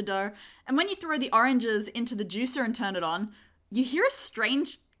pasta dough, and when you throw the oranges into the juicer and turn it on, you hear a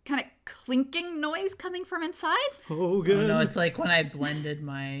strange kind of clinking noise coming from inside. Oh, good. Oh, no, it's like when I blended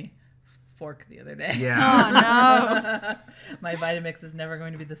my fork the other day. yeah. Oh My Vitamix is never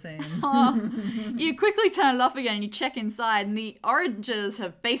going to be the same. no. You quickly turn it off again and you check inside, and the oranges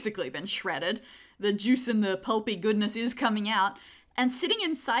have basically been shredded. The juice and the pulpy goodness is coming out, and sitting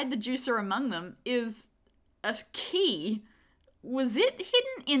inside the juicer among them is a key. Was it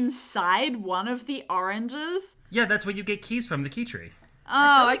hidden inside one of the oranges? Yeah, that's where you get keys from, the key tree.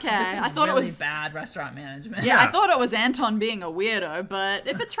 Oh, okay. This is I thought really it was bad restaurant management. Yeah, I Yeah. thought it was Anton being a weirdo, but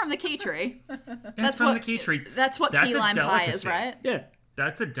if it's from the key tree, That's from what- the key tree. that's what That's key a lime pie is, delicacy. right? Yeah.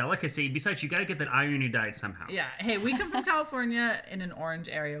 That's a delicacy. Besides, you gotta get that ironidide somehow. Yeah. Hey, we come from California in an orange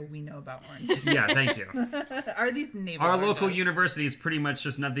area. We know about orange. Yeah, thank you. Are these neighbor Our local oranges? university is pretty much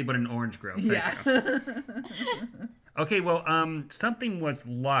just nothing but an orange grove. Thank Yeah. you. Okay, well, something was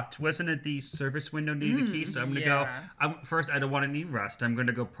locked. Wasn't it the service window needed a key? So I'm gonna yeah. go. First, I don't want any rust. I'm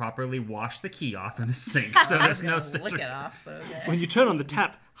gonna go properly wash the key off in the sink, so there's no. Lick it off, but okay. When you turn on the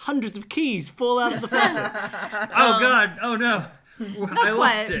tap, hundreds of keys fall out of the faucet. Oh God! Oh no! Not I lost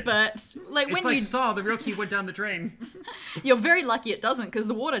quite, it. but like It's when like you Saw. The real key went down the drain. you're very lucky it doesn't, because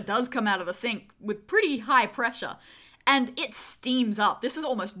the water does come out of the sink with pretty high pressure, and it steams up. This is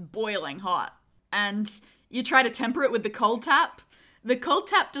almost boiling hot, and you try to temper it with the cold tap. The cold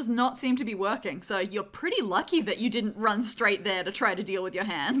tap does not seem to be working, so you're pretty lucky that you didn't run straight there to try to deal with your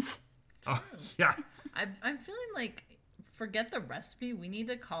hands. Oh yeah. I'm feeling like, forget the recipe. We need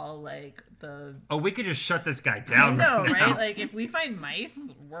to call like the. Oh, we could just shut this guy down. No, right? right? now. Like if we find mice,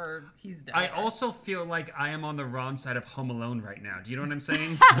 he's dead. I also feel like I am on the wrong side of Home Alone right now. Do you know what I'm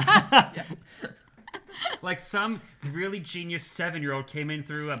saying? Like some really genius 7-year-old came in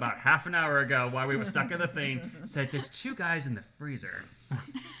through about half an hour ago while we were stuck in the thing, said, "There's 2 guys in the freezer."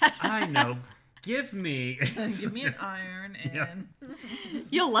 I know. Give me. Give me an iron and Yeah.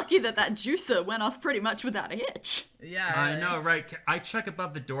 You're lucky that juicer went off pretty much without a hitch. yeah. I know, right? I check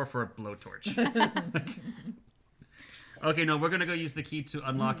above the door for a blowtorch. Okay, no, we're gonna go use the key to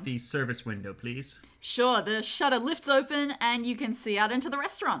unlock the service window, please. Sure, the shutter lifts open and you can see out into the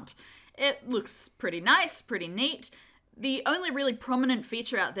restaurant. It looks pretty nice, pretty neat. The only really prominent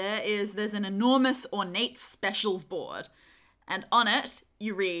feature out there is there's an enormous ornate specials board. And on it,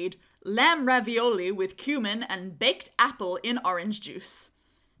 you read, lamb ravioli with cumin and baked apple in orange juice.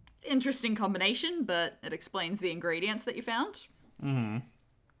 Interesting combination, but it explains the ingredients that you found. Okay.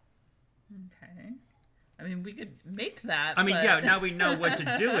 I mean, we could make that. I mean, but... yeah, now we know what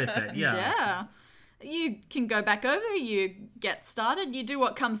to do with it. Yeah. Yeah. You can go back over, you get started, you do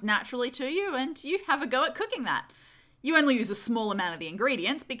what comes naturally to you, and you have a go at cooking that. You only use a small amount of the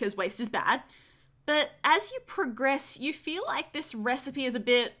ingredients because waste is bad. But as you progress, you feel like this recipe is a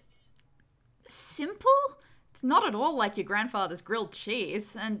bit simple. It's not at all like your grandfather's grilled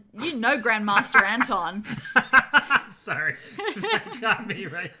cheese, and you know Grandmaster Anton. Sorry. That got me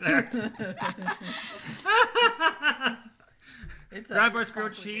right there. It's a Grandma's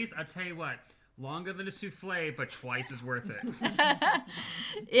grilled cheese, I'll tell you what. Longer than a souffle, but twice as worth it.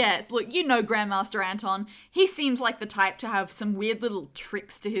 Yes, look, you know Grandmaster Anton. He seems like the type to have some weird little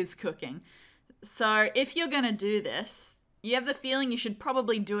tricks to his cooking. So if you're going to do this, you have the feeling you should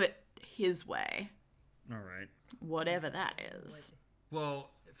probably do it his way. All right. Whatever that is. Well,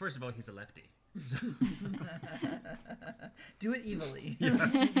 first of all, he's a lefty. Do it evilly.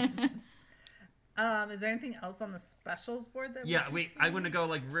 Is there anything else on the specials board that? Yeah, we can I'm gonna go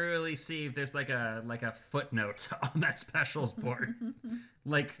like really see if there's like a footnote on that specials board,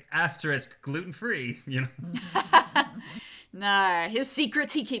 like asterisk gluten free. You know. No, his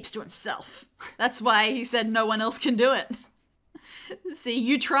secrets he keeps to himself. That's why he said no one else can do it. See,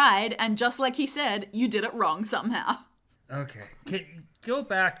 you tried, and just like he said, you did it wrong somehow. Okay. Can go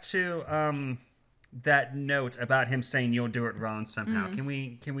back to that note about him saying you'll do it wrong somehow. Can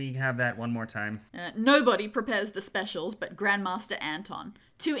we have that one more time? Nobody prepares the specials but Grandmaster Anton.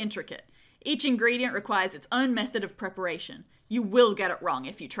 Too intricate. Each ingredient requires its own method of preparation. You will get it wrong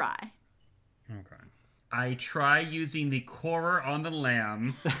if you try. Okay. I try using the corer on the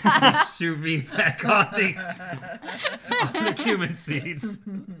lamb, the sous vide back on the cumin seeds.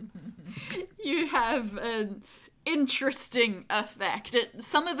 You have an interesting effect.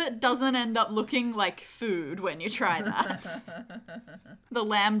 Some of it doesn't end up looking like food when you try that. The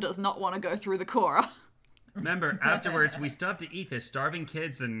lamb does not want to go through the Cora. Remember, afterwards, we still have to eat this starving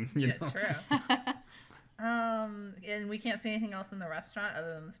kids and, you know. True. And we can't see anything else in the restaurant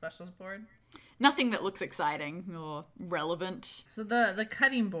other than the specials board. Nothing that looks exciting or relevant. So the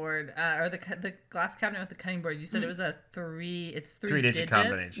cutting board, or the glass cabinet with the cutting board, you said it was it's three Three-digit digits?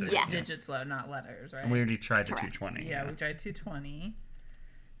 combination. Yes. Digits, though, not letters, right? And we already tried the Correct. 220. Yeah, we tried 220.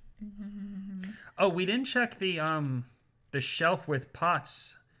 Oh, we didn't check the shelf with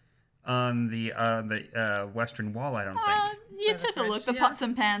pots on the western wall, I don't think. You the took a fridge, look. The yeah. pots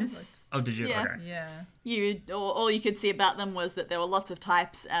and pans. Oh, did you? yeah. Okay. Yeah. All you could see about them was that there were lots of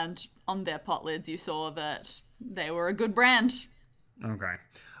types, and on their pot lids you saw that they were a good brand. Okay.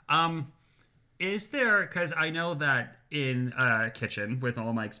 Is there, because I know that in a kitchen, with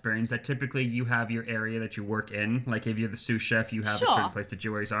all my experience, that typically you have your area that you work in. Like if you're the sous chef, you have a Sure. certain place that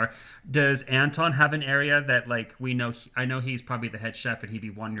you always are. Does Anton have an area that, like, we know, I know he's probably the head chef and he'd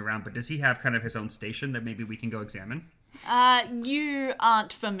be wandering around, but does he have kind of his own station that maybe we can go examine? You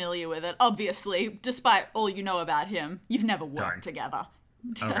aren't familiar with it, obviously, despite all you know about him. You've never worked Darn. together.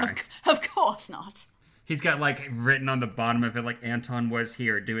 Okay. Of course not. He's got, like, written on the bottom of it, like, Anton was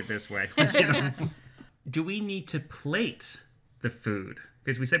here, do it this way. Like, you know? Do we need to plate the food?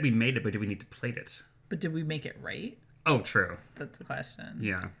 Because we said we made it, but do we need to plate it? But did we make it right? Oh, true. That's the question.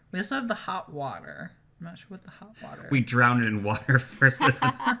 Yeah. We also have the hot water. I'm not sure what the hot water. We drown it in water first.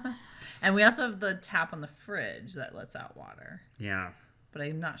 And we also have the tap on the fridge that lets out water. Yeah. But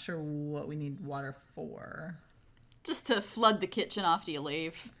I'm not sure what we need water for. Just to flood the kitchen after you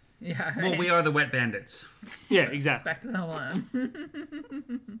leave. Yeah. Well, right? we are the wet bandits. Yeah, exactly. Back to the one.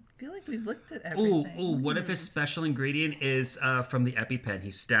 I feel like we've looked at Ooh, everything. what if his special ingredient is from the EpiPen?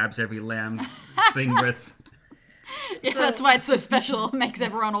 He stabs every lamb thing with... Yeah, that's why it's so special. It makes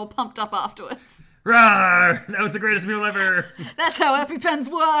everyone all pumped up afterwards. Rawr! That was the greatest meal ever! That's how EpiPens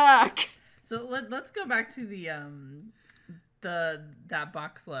work. So let's go back to that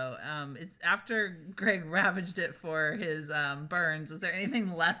Boxlow. Is after Greg ravaged it for his burns, is there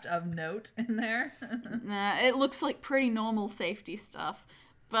anything left of note in there? Nah, it looks like pretty normal safety stuff.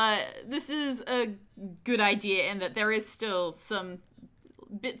 But this is a good idea in that there is still some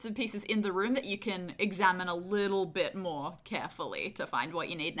bits and pieces in the room that you can examine a little bit more carefully to find what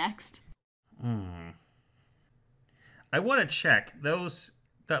you need next. I want to check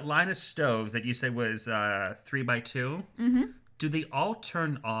that line of stoves that you said was 3x2. Mm-hmm. Do they all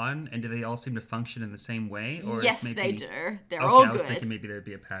turn on and do they all seem to function in the same way? Or Yes, maybe... they do. They're Okay, all I was good. thinking maybe there'd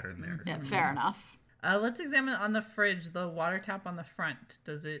be a pattern there. Yeah, fair enough. Let's examine on the fridge the water tap on the front.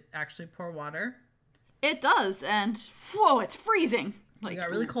 Does it actually pour water? It does, and whoa, it's freezing. We got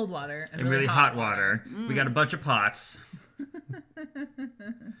really cold water And really hot water. We got a bunch of pots.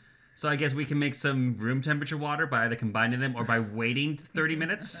 So I guess we can make some room temperature water by either combining them or by waiting 30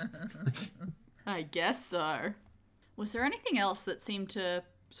 minutes. I guess so. Was there anything else that seemed to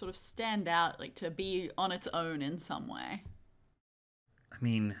sort of stand out, like to be on its own in some way? I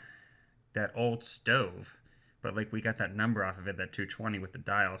mean, that old stove. But like we got that number off of it, that 220 with the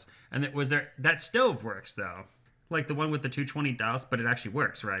dials. And that stove works though. Like the one with the 220 dials, but it actually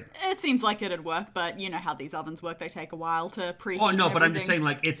works, right? It seems like it'd work, but you know how these ovens work. They take a while to preheat. Oh no, but I'm just saying,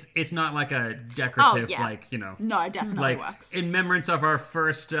 everything. like it's not like a decorative, yeah. like, you know. No, it definitely Like works. in remembrance of our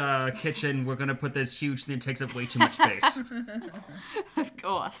first kitchen, we're gonna put this huge thing that takes up way too much space. Of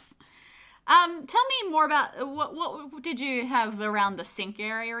course. Tell me more about what did you have around the sink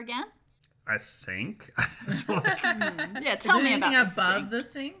area again? A sink? So, like, Yeah, Is tell there me anything about above the the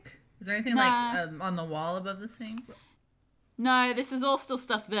sink? Is there anything Nah. like on the wall above the sink? No, this is all still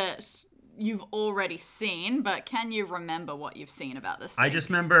stuff that you've already seen, but can you remember what you've seen about this sink? I just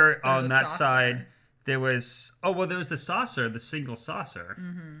remember on a that saucer. side there was there was the saucer, the single saucer.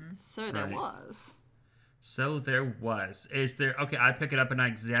 So there Right. was. So there was. Is there okay, I pick it up and I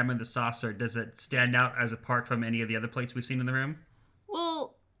examine the saucer. Does it stand out as apart from any of the other plates we've seen in the room?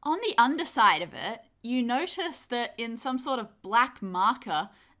 Well, on the underside of it, you notice that in some sort of black marker,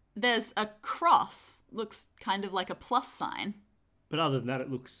 there's a cross. Looks kind of like a plus sign. But other than that, it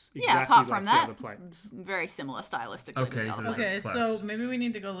looks Yeah, exactly apart like from the that, other plates. very similar stylistically to Okay, the so other there's one. a Okay, plus. so maybe we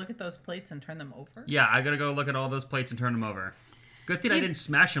need to go look at those plates and turn them over. Yeah, I gotta go look at all those plates and turn them over. Good thing I didn't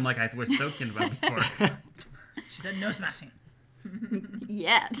smash them like I was joking about before. She said no smashing.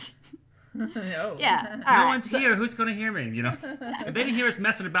 Yet. Oh. Yeah. No all right, one's so- here. Who's gonna hear me? You know, if they didn't hear us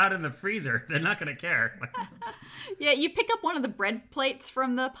messing about in the freezer, they're not gonna care. Like, Yeah, you pick up one of the bread plates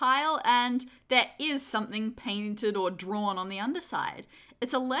from the pile, and there is something painted or drawn on the underside.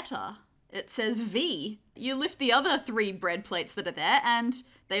 It's a letter. It says V. You lift the other 3 bread plates that are there, and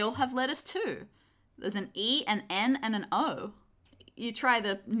they all have letters too. There's an E, an N, and an O. You try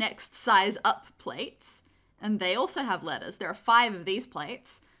the next size up plates, and they also have letters. There are 5 of these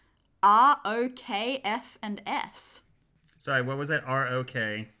plates. R, O, K, F, and S. Sorry, what was that?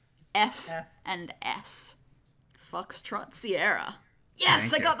 R-O-K. F and S. Foxtrot Sierra. Yes,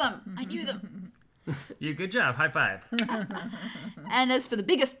 Thank I you. got them. I knew them. You good job. High five. And as for the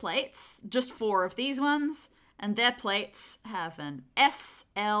biggest plates, just 4 of these ones, and their plates have an S,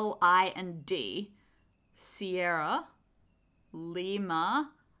 L, I, and D. Sierra,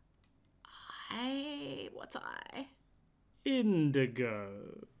 Lima, what's I? Indigo.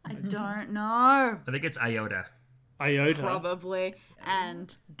 I don't know. I think it's iota. Iota. Probably.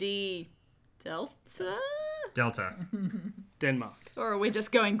 And D, Delta? Delta. Denmark. Or are we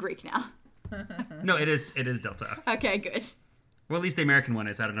just going Greek now? No, it is delta. Okay, good. Well, at least the American one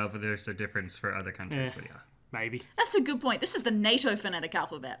is. I don't know if there's a difference for other countries, Yeah. but yeah. Maybe. That's a good point. This is the NATO phonetic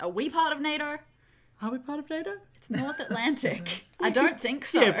alphabet. Are we part of NATO? Are we part of NATO? It's North Atlantic. I don't think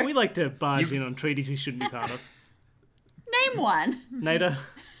so. Yeah, but we like to barge in on treaties we shouldn't be part of. Name one. NATO.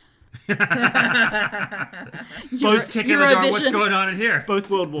 Both kicking the door. What's Eurovision. going on in here? Both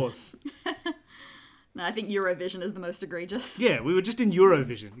world wars. No, I think Eurovision is the most egregious. Yeah, we were just in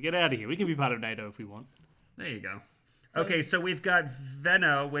Eurovision. Get out of here. We can be part of NATO if we want. There you go. Okay, so we've got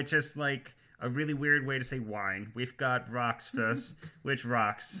Veno, which is like a really weird way to say wine. We've got Roxfus, which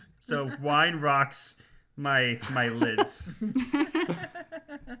rocks. So wine rocks my lids.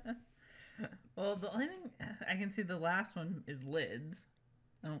 Well, the only thing I can see the last one is lids.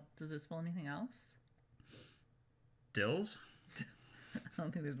 Does it spell anything else? Dills? I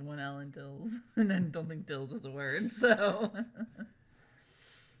don't think there's one L in dills. And I don't think dills is a word, so...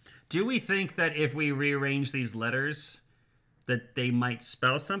 Do we think that if we rearrange these letters that they might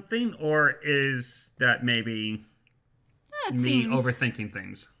spell something, or is that maybe It me seems, overthinking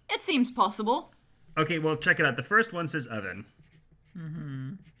things? It seems possible. Okay, well, check it out. The first one says oven.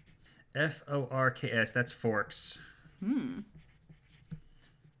 Mm-hmm. F-O-R-K-S. That's forks. And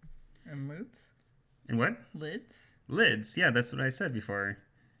roots? And what? Lids? Lids. Yeah, that's what I said before.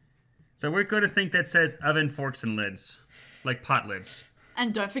 So we're going to think that says oven, forks, and lids. Like pot lids.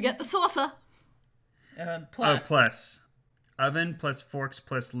 And don't forget the saucer. Plus. Oh, plus. Oven plus forks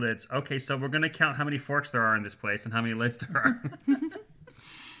plus lids. Okay, so we're going to count how many forks there are in this place and how many lids there are.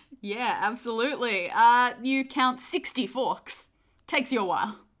 Yeah, absolutely. You count 60 forks. Takes you a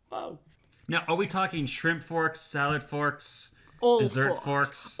while. Wow. Now, are we talking shrimp forks, salad forks, All dessert forks.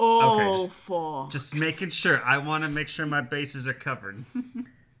 forks? All Okay, forks. just making sure. I want to make sure my bases are covered.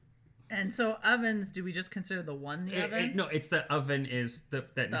 And so ovens, do we just consider the one the oven? No, it's the oven is the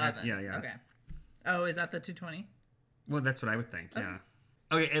The oven. Yeah, yeah. Okay. Oh, is that the 220? Well, that's what I would think, yeah.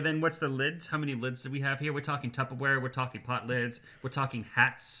 Okay, and then what's the lids? How many lids do we have here? We're talking Tupperware, we're talking pot lids, we're talking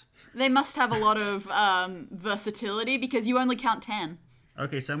hats. They must have a lot of versatility because you only count 10.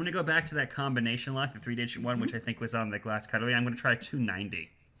 Okay, so I'm going to go back to that combination lock, the 3-digit one, which I think was on the glass cutlery. I'm going to try 290.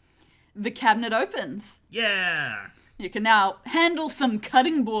 The cabinet opens. Yeah! You can now handle some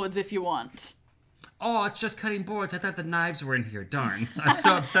cutting boards if you want. Oh, it's just cutting boards. I thought the knives were in here. Darn. I'm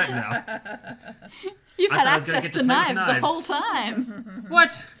so upset now. You've I had thought I was gonna access get to to play with knives the knives. whole time.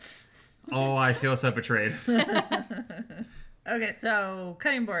 What? Oh, I feel so betrayed. Okay, so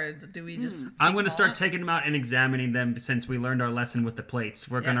cutting boards, do we just... I'm going to take them all start out? taking them out and examining them since we learned our lesson with the plates.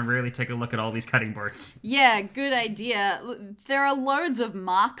 We're going to Yes. really take a look at all these cutting boards. Yeah, good idea. There are loads of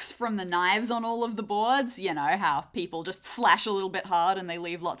marks from the knives on all of the boards. You know, how people just slash a little bit hard and they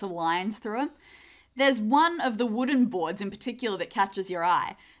leave lots of lines through them. There's one of the wooden boards in particular that catches your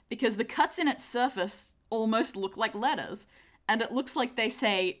eye because the cuts in its surface almost look like letters. And it looks like they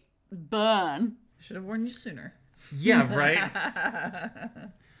say, burn. Should have warned you sooner. Yeah, right?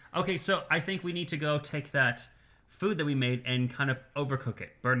 Okay, so I think we need to go take that food that we made and kind of overcook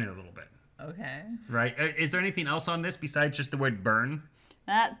it, burn it a little bit, Okay. right? Is there anything else on this besides just the word burn?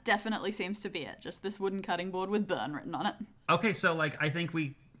 That definitely seems to be it. Just this wooden cutting board with burn written on it. Okay, so like I think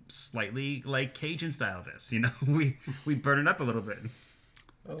we slightly like Cajun style this, you know? We burn it up a little bit.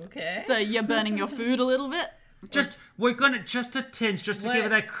 Okay. So you're burning your food a little bit? We're gonna just a tinge, just to give it What?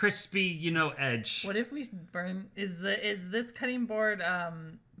 that crispy, you know, edge. What if we burn... Is this cutting board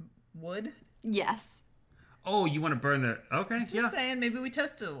wood? Yes. Oh, you want to burn the? Okay, Just yeah. saying, maybe we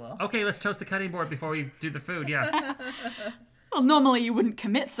toast it a little. Okay, let's toast the cutting board before we do the food. Yeah. Well, normally you wouldn't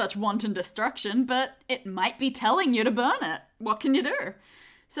commit such wanton destruction, but it might be telling you to burn it. What can you do?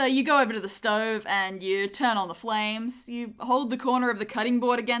 So you go over to the stove and you turn on the flames. You hold the corner of the cutting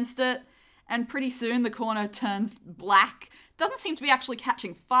board against it, and pretty soon the corner turns black. Doesn't seem to be actually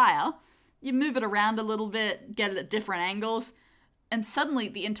catching fire, You move it around a little bit, get it at different angles, and suddenly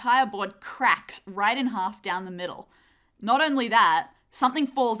the entire board cracks right in half down the middle. Not only that, something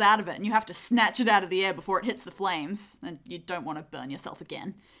falls out of it and you have to snatch it out of the air before it hits the flames, and you don't want to burn yourself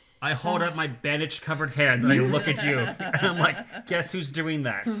again. I hold up my bandage-covered hands and I look at you. And I'm like, guess who's doing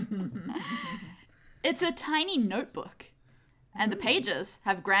that? It's a tiny notebook, and the pages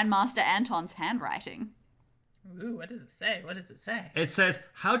have Grandmaster Anton's handwriting. Ooh, what does it say? What does it say? It says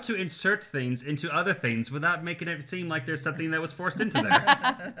how to insert things into other things without making it seem like there's something that was forced into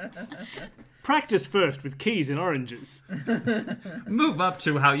there. Practice first with keys and oranges. Move up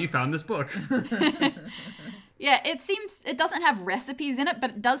to how you found this book. Yeah, it doesn't have recipes in it, but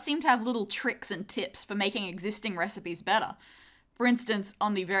it does seem to have little tricks and tips for making existing recipes better. For instance,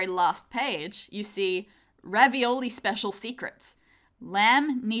 on the very last page, you see ravioli special secrets.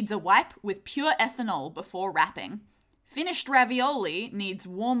 Lamb needs a wipe with pure ethanol before wrapping. Finished ravioli needs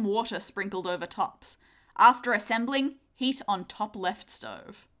warm water sprinkled over tops. After assembling, heat on top left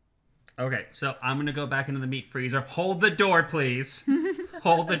stove. Okay, so I'm going to go back into the meat freezer. Hold the door, please.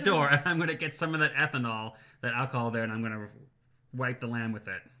 Hold the door. And I'm going to get some of that ethanol, that alcohol there, and I'm going to wipe the lamb with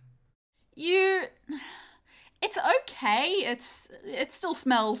it. It's okay. It still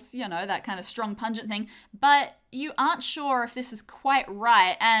smells, that kind of strong pungent thing, but you aren't sure if this is quite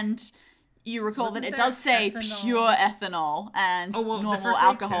right, and you recall that it does say pure ethanol and normal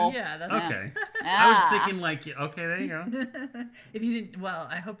alcohol. Yeah, that's okay. I was thinking okay, there you go. If you didn't,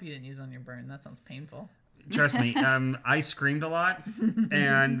 I hope you didn't use it on your burn. That sounds painful. Trust me, I screamed a lot,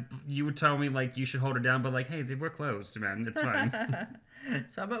 and you would tell me you should hold it down, but hey, we're closed, man. It's fine.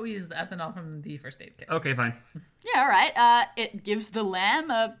 So how about we use the ethanol from the first aid kit? Okay, fine. Yeah, all right. It gives the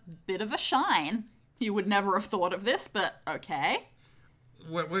lamb a bit of a shine. You would never have thought of this, but okay.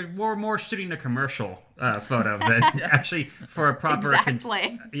 We're more shooting a commercial photo than actually for a proper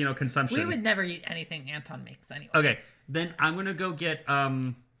consumption. We would never eat anything Anton makes anyway. Okay, then I'm going to go get...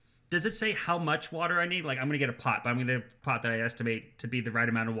 does it say how much water I need? I'm going to get a pot, but I'm going to get a pot that I estimate to be the right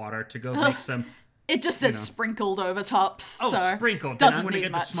amount of water to go make some... It just says sprinkled over tops. Oh, so sprinkled. Then I'm going to need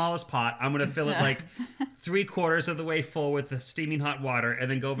get much. the smallest pot. I'm going to fill it 3/4 of the way full with the steaming hot water and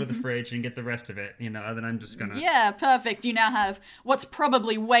then go over to the fridge and get the rest of it. And then I'm just going to... Yeah, perfect. You now have what's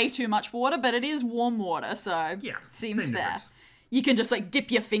probably way too much water, but it is warm water, so yeah, seems same fair. difference. You can just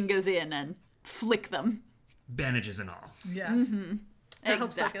dip your fingers in and flick them. Bandages and all. Yeah. Mm-hmm.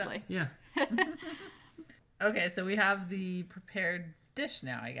 Exactly. Yeah. Okay, so we have the prepared dish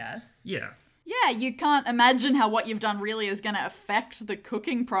now, I guess. Yeah. Yeah, you can't imagine how what you've done really is going to affect the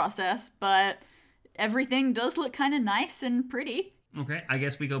cooking process, but everything does look kind of nice and pretty. Okay, I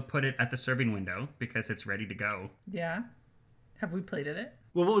guess we go put it at the serving window because it's ready to go. Yeah. Have we plated it?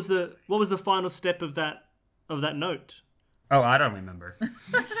 Well, what was the final step of that note? Oh, I don't remember.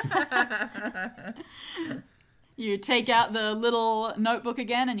 You take out the little notebook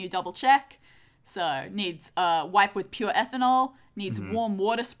again and you double check. So needs wipe with pure ethanol, needs warm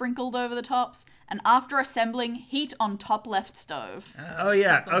water sprinkled over the tops, and after assembling, heat on top left stove. Oh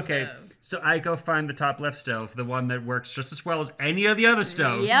yeah, okay. Stove. So I go find the top left stove, the one that works just as well as any of the other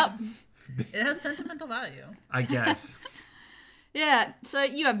stoves. Yep. It has sentimental value. I guess. Yeah, so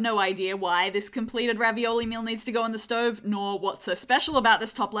you have no idea why this completed ravioli meal needs to go on the stove, nor what's so special about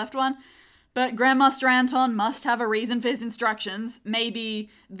this top left one. But Grandmaster Anton must have a reason for his instructions. Maybe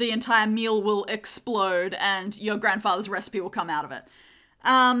the entire meal will explode and your grandfather's recipe will come out of it.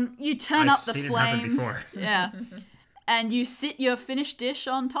 You turn I've up the seen it happen flames. before. Yeah. And you sit your finished dish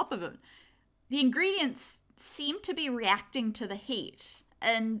on top of it. The ingredients seem to be reacting to the heat.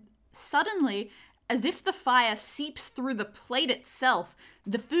 And suddenly, as if the fire seeps through the plate itself,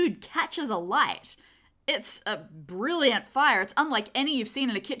 the food catches alight. It's a brilliant fire. It's unlike any you've seen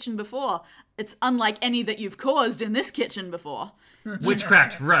in a kitchen before. It's unlike any that you've caused in this kitchen before.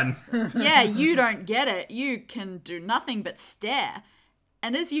 Witchcraft, run. Yeah, you don't get it. You can do nothing but stare.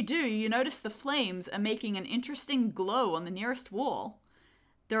 And as you do, you notice the flames are making an interesting glow on the nearest wall.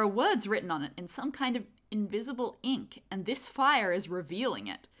 There are words written on it in some kind of invisible ink, and this fire is revealing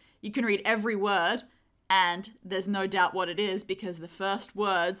it. You can read every word, and there's no doubt what it is because the first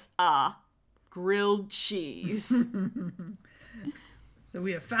words are grilled cheese. So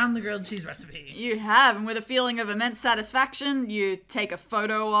we have found the grilled cheese recipe. You have, and with a feeling of immense satisfaction, you take a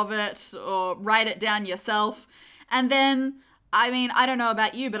photo of it or write it down yourself. And then, I don't know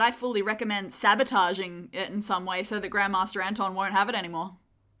about you, but I fully recommend sabotaging it in some way so that Grandmaster Anton won't have it anymore.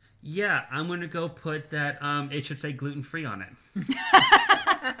 Yeah, I'm going to go put that, it should say gluten-free on it.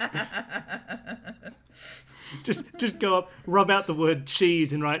 Just go up, rub out the word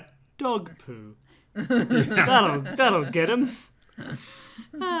cheese and write dog poo. That'll get him.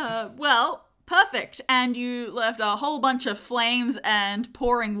 Well, perfect. And you left a whole bunch of flames and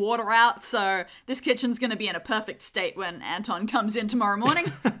pouring water out, so this kitchen's going to be in a perfect state when Anton comes in tomorrow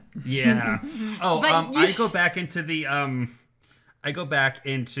morning. Yeah. Oh, But you- I go back into the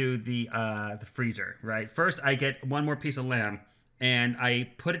freezer, right? First, I get one more piece of lamb, and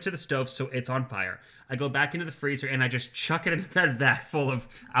I put it to the stove so it's on fire. I go back into the freezer, and I just chuck it into that vat full of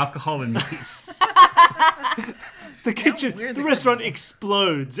alcohol and meats. The kitchen, weird the the restaurant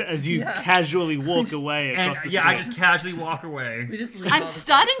explodes as you casually walk away And across the yeah, street. I just casually walk away. We just leave I'm all the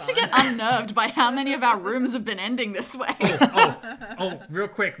starting snacks to get on. unnerved by how many of our rooms have been ending this way. Oh, real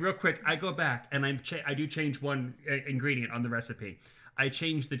quick. I go back and I do change one ingredient on the recipe. I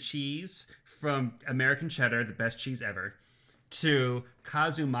change the cheese from American cheddar, the best cheese ever, to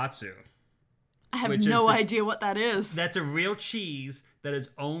Kazumatsu. I have Which is no the- idea what that is. That's a real cheese that is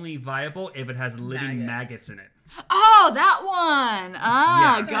only viable if it has living Maggots. maggots in it. Oh, that one.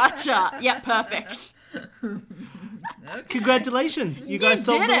 Ah, Yeah. gotcha. Yeah, perfect. Congratulations, you guys you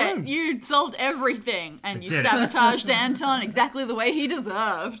solved did the it. room. You solved everything, and you did it. sabotaged Anton exactly the way he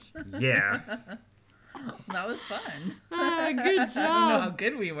deserved. Yeah. That was fun. Good I don't know job. how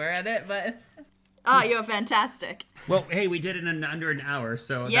good we were at it, but Ah, you're fantastic. Well, hey, we did it in under an hour,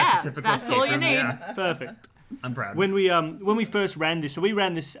 so Yeah, that's a typical that's escape all you room. need. Yeah, Perfect. I'm proud. When we first ran this, so we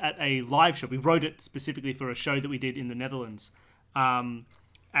ran this at a live show. We wrote it specifically for a show that we did in the Netherlands, and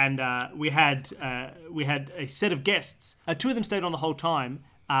we had a set of guests. Two of them stayed on the whole time,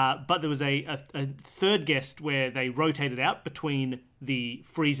 but there was a third guest where they rotated out between the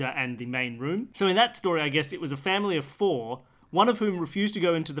freezer and the main room. So in that story, I guess it was a family of 4, one of whom refused to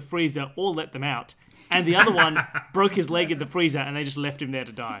go into the freezer or let them out. And the other one broke his leg in the freezer, and they just left him there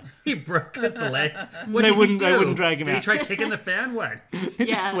to die. He broke his leg. What They did he wouldn't- do? they wouldn't drag him Did out. he try kicking the fan? What? He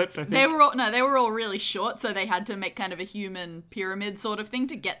just slipped, I think. They were all really short, so they had to make kind of a human pyramid sort of thing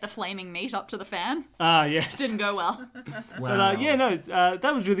to get the flaming meat up to the fan. Ah, yes. Didn't go well. Wow. But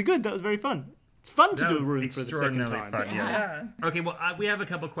that was really good. That was very fun. It's fun to That do a was room for the second extraordinarily time. fun, yeah. Okay, well, we have a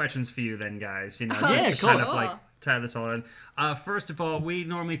couple questions for you then, guys. You know, Yeah, just of to kind course. of like tie this all in. First of all, we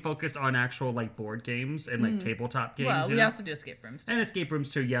normally focus on actual like board games and like tabletop games. well, you we know? also do escape rooms. Too. And escape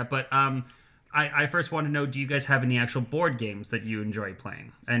rooms too, yeah. But I first want to know, do you guys have any actual board games that you enjoy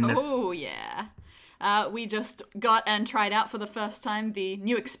playing? And if- Oh, yeah. We just got and tried out for the first time the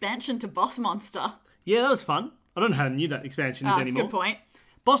new expansion to Boss Monster. Yeah, that was fun. I don't know how new that expansion is anymore. Good point.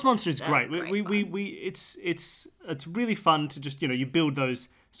 Boss Monster is great. great It's really fun to just, you build those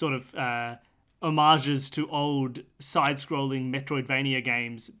sort of homages to old side-scrolling Metroidvania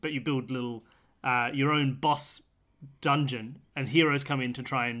games, but you build little your own boss dungeon, and heroes come in to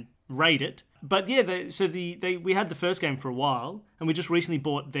try and raid it. But yeah, we had the first game for a while, and we just recently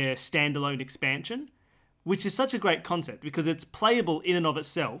bought their standalone expansion, which is such a great concept because it's playable in and of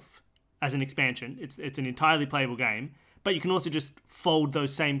itself as an expansion. It's an entirely playable game, but you can also just fold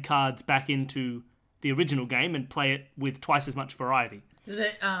those same cards back into the original game and play it with twice as much variety. Does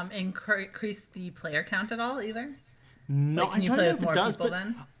it increase the player count at all either? No, Like, can I you don't play know with if more it does, people but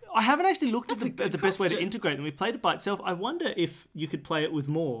then? I haven't actually looked That's a at good the best way to question. integrate them. We've played it by itself. I wonder if you could play it with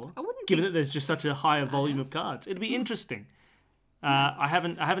more, wouldn't given be that there's just such a higher volume of cards. It'd be interesting. I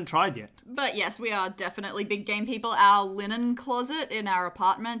haven't tried yet. But yes, we are definitely big game people. Our linen closet in our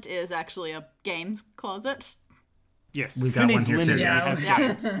apartment is actually a games closet. Yes, We've who got needs one here linen? too. Yeah. We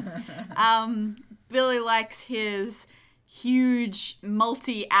have Yeah. games. Billy likes his huge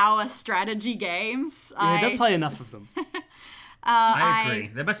multi-hour strategy games. Yeah, don't play enough of them. I agree.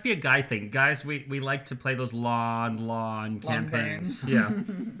 There must be a guy thing. Guys, we like to play those long campaigns. burns. Yeah.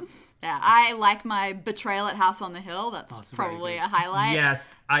 Yeah, I like my Betrayal at House on the Hill. That's it's very probably good. a highlight. Yes,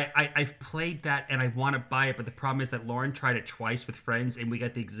 I've played that and I want to buy it, but the problem is that Lauren tried it twice with friends and we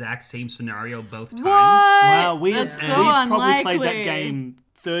got the exact same scenario both times. What? Wow, we've That's so probably played that unlikely. game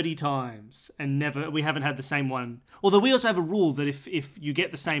 30 times and we haven't had the same one. Although we also have a rule that if you get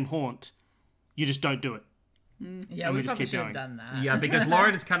the same haunt, you just don't do it. Yeah, And we we just probably keep should have going. done that. Yeah, because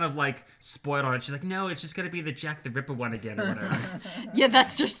Lauren is kind of like spoiled on it. She's like, no, it's just going to be the Jack the Ripper one again or whatever. Yeah,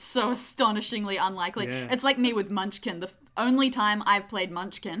 that's just so astonishingly unlikely. Yeah. It's like me with Munchkin. The only time I've played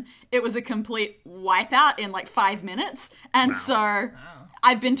Munchkin, it was a complete wipeout in like 5 minutes. And so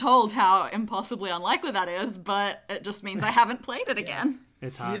I've been told how impossibly unlikely that is, but it just means I haven't played it again.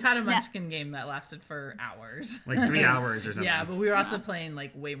 It's We've hard. had a Munchkin game that lasted for hours. Like 3 hours or something. Yeah, but we were also playing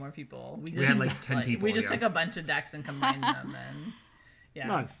like way more people. We had, like, 10 people, We just yeah. took a bunch of decks and combined them, and yeah,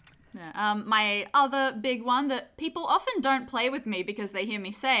 Nice. Yeah, my other big one that people often don't play with me because they hear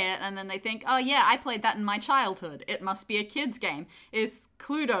me say it and then they think, oh yeah, I played that in my childhood. It must be a kid's game. Is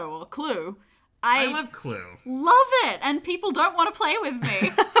Cluedo or Clue. I love Clue. love it, and people don't want to play with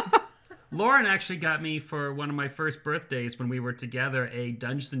me. Lauren actually got me for one of my first birthdays when we were together a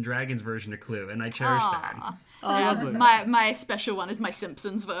Dungeons and Dragons version of Clue, and I cherish that. Oh, lovely. My special one is my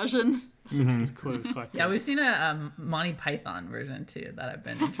Simpsons version. Simpsons Clue is quite cool. Yeah, we've seen a Monty Python version too that I've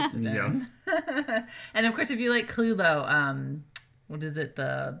been interested in. Yeah. And of course, if you like Clue, though, what is it?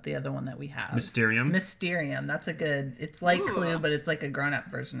 The other one that we have, Mysterium. Mysterium. That's a good. It's like Ooh. Clue, but it's like a grown-up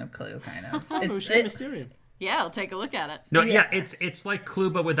version of Clue, kind of. Oh, It's sure, Mysterium. Yeah, I'll take a look at it. No, yeah, it's like Clue,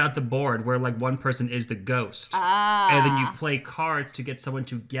 but without the board, where like one person is the ghost, Ah. and then you play cards to get someone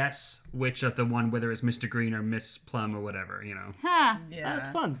to guess which of the one, whether it's Mr. Green or Miss Plum or whatever, you know. Huh. yeah, That's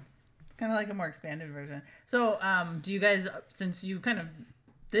fun. It's kind of like a more expanded version. So, do you guys, since you kind of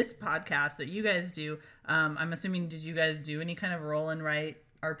this podcast that you guys do, I'm assuming, did you guys do any kind of roll and write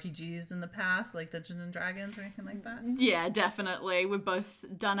RPGs in the past, like Dungeons and Dragons or anything like that? Yeah, definitely. We've both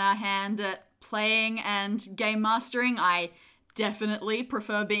done our hand at playing and game mastering. I definitely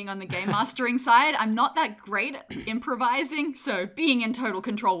prefer being on the game mastering side. I'm not that great at improvising, so being in total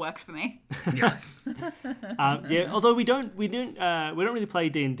control works for me. Yeah. Yeah, although we don't really play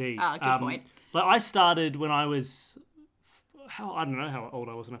D&D. Good point. Like I started when I was, I don't know how old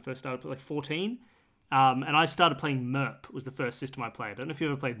I was when I first started, but like 14. And I started playing MERP was the first system I played. I don't know if you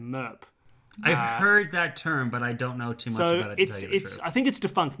ever played MERP. I've heard that term, but I don't know too much So about it. it's I think it's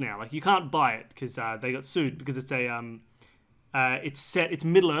defunct now. Like you can't buy it because they got sued because it's a it's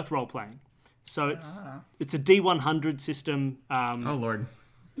Middle Earth role playing. So it's a D100 system. Oh Lord.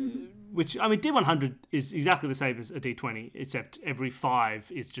 Which, I mean, D100 is exactly the same as a D20, except every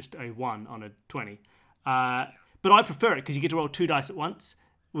 5 is just a 1 on a 20. But I prefer it because you get to roll 2 dice at once,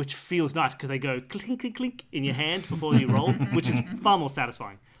 which feels nice because they go clink, clink, clink in your hand before you roll, which is far more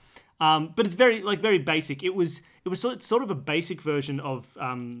satisfying. But it's very basic. It was sort of a basic version of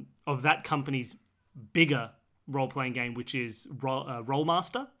that company's bigger role-playing game, which is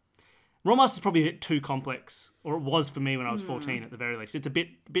Rollmaster. Rollmaster's probably a bit too complex, or it was for me when I was 14 at the very least. It's a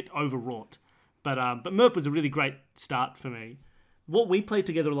bit overwrought. But MERP was a really great start for me. What we played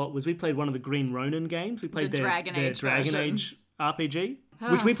together a lot was we played one of the Green Ronin games. We played their Dragon Age RPG,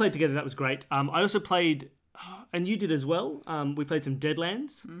 which we played together. That was great. I also played, and you did as well, we played some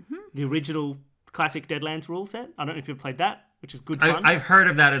Deadlands, the original classic Deadlands rule set. I don't know if you've played that, which is good fun. I've heard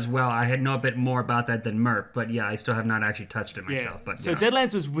of that as well. I had know a bit more about that than MERP, but yeah, I still have not actually touched it myself. But so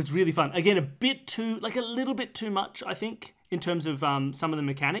Deadlands was really fun. Again, a little bit too much, I think, in terms of some of the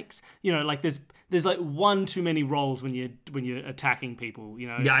mechanics. You know, like there's like one too many rolls when you're attacking people. You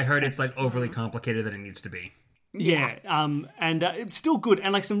know. Yeah, I heard it's like overly complicated than it needs to be. Yeah, and it's still good,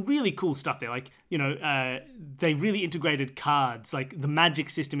 and like some really cool stuff there. Like, you know, they really integrated cards. Like the magic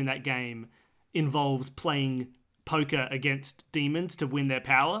system in that game involves playing poker against demons to win their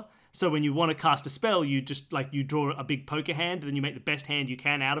power. So when you want to cast a spell, you just you draw a big poker hand, and then you make the best hand you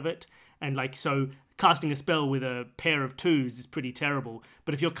can out of it. And like, so casting a spell with a pair of 2s is pretty terrible.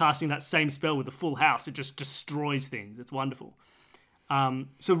 But if you're casting that same spell with a full house, it just destroys things. It's wonderful.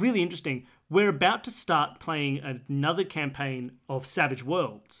 So really interesting. We're about to start playing another campaign of Savage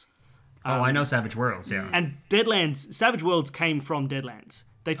Worlds. I know Savage Worlds, yeah. And Savage Worlds came from Deadlands.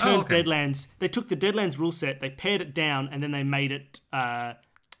 They turned Deadlands, they took the Deadlands rule set, they pared it down, and then they made it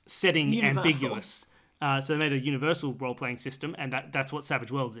setting ambiguous. So they made a universal role-playing system, and that's what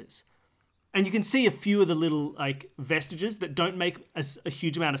Savage Worlds is. And you can see a few of the little vestiges that don't make a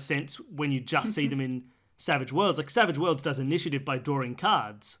huge amount of sense when you just see them in Savage Worlds. Like Savage Worlds does initiative by drawing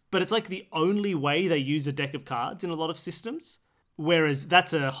cards, but it's like the only way they use a deck of cards in a lot of systems. Whereas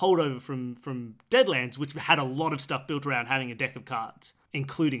that's a holdover from Deadlands, which had a lot of stuff built around having a deck of cards,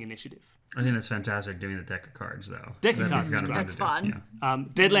 including initiative. I think that's fantastic doing the deck of cards, though. Deck of cards is great. That's fun. Yeah.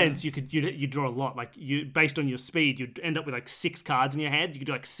 Deadlands, you draw a lot. Like you, based on your speed, you'd end up with 6 cards in your hand. You could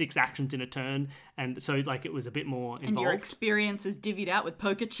do 6 actions in a turn, and so it was a bit more involved. And your experience is divvied out with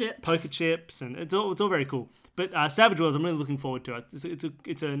poker chips. And it's all very cool. But Savage Worlds, I'm really looking forward to it.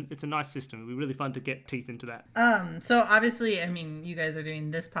 It's a nice system. It'll be really fun to get teeth into that. So obviously, I mean, you guys are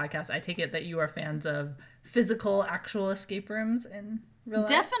doing this podcast. I take it that you are fans of physical, actual escape rooms in real life?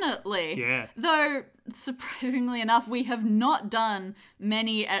 Definitely. Yeah. Though, surprisingly enough, we have not done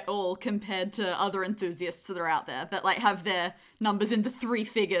many at all compared to other enthusiasts that are out there that have their numbers in the 3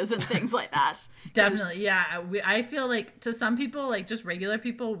 figures and things like that. Definitely, yeah. I feel like to some people, just regular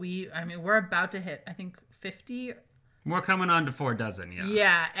people, we're about to hit, I think, 50 We're coming on to 4 dozen, yeah.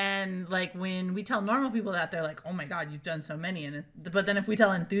 Yeah, and like when we tell normal people that, they're like, "Oh my god, you've done so many!" But then if we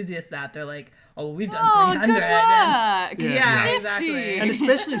tell enthusiasts that, they're like, "Oh, well, we've done 300." Good work. Yeah, 50. exactly. And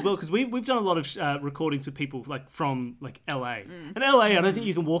especially as well, because we've done a lot of recordings with people like from like LA. And LA, I don't think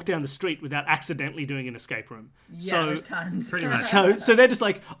you can walk down the street without accidentally doing an escape room. Yeah, there's tons. Pretty much. So they're just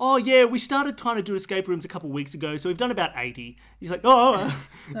like, oh yeah, we started trying to do escape rooms a couple of weeks ago, so we've done about 80. He's like,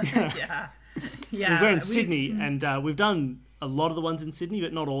 Yeah. Yeah. We're in Sydney, and we've done a lot of the ones in Sydney,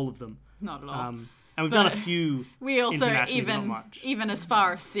 but not all of them. Not at all. And we've done a few. We also, internationally, but not much. even as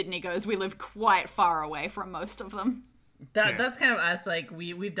far as Sydney goes, we live quite far away from most of them. That's kind of us. Like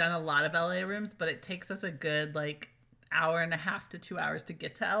we've done a lot of LA rooms, but it takes us a good like hour and a half to 2 hours to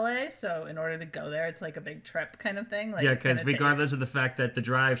get to LA. So in order to go there, it's like a big trip kind of thing. Like, Yeah, because regardless of the fact that the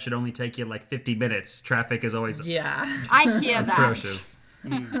drive should only take you like 50 minutes, traffic is always Yeah. I hear that. atrocious.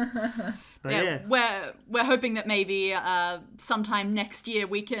 But Yeah, we're hoping that maybe sometime next year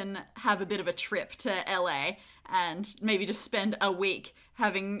we can have a bit of a trip to LA and maybe just spend a week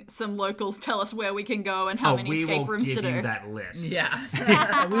having some locals tell us where we can go and how many escape rooms give to do. you that list.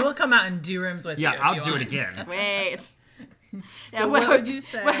 Yeah. We will come out and do rooms with you. Yeah, if I'll you do it want. again. Sweet. Yeah, So what would you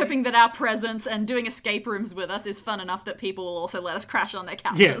say? We're hoping that our presence and doing escape rooms with us is fun enough that people will also let us crash on their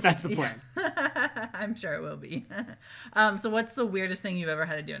couches. yeah, that's the plan. I'm sure it will be. So what's the weirdest thing you've ever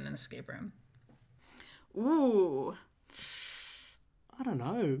had to do in an escape room? Ooh. I don't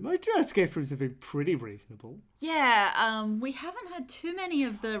know. Most of our escape rooms have been pretty reasonable. Yeah, we haven't had too many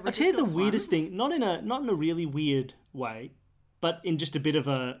of the I ridiculous tell you the weirdest ones. thing, not in a really weird way, but in just a bit of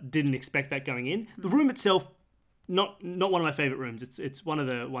a didn't expect that going in. The room itself, not one of my favorite rooms. It's one of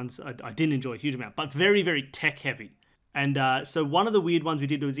the ones I didn't enjoy a huge amount, but very, very tech heavy. And so one of the weird ones we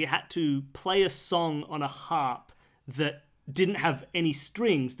did was you had to play a song on a harp that didn't have any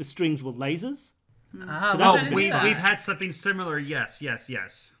strings. The strings were lasers. Oh, that Oh, was a bit we've fun. had something similar. Yes.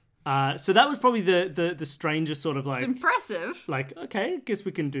 So that was probably the strangest sort of It's like, impressive. okay, I guess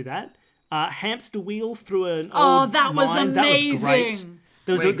we can do that. Hamster wheel through an Oh, old that was mine. That was great. amazing.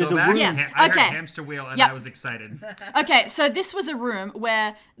 There's Wait, there's go a back. room. Yeah. I heard Okay. hamster wheel and Yep. I was excited. Okay, so this was a room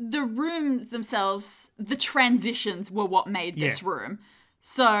where the rooms themselves, the transitions were what made this Yeah. room.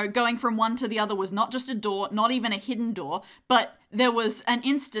 So going from one to the other was not just a door, not even a hidden door, but there was an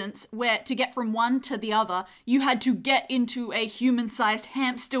instance where to get from one to the other, you had to get into a human-sized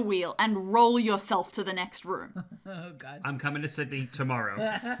hamster wheel and roll yourself to the next room. Oh god. I'm coming to Sydney tomorrow.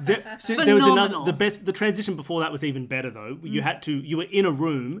 There was Phenomenal. the transition before that was even better though. You were in a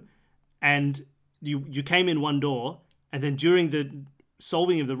room and you came in one door and then during the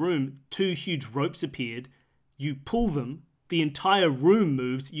solving of the room, 2 huge ropes appeared. You pull them, the entire room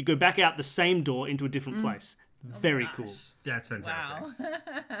moves, you go back out the same door into a different place. Very cool. That's fantastic.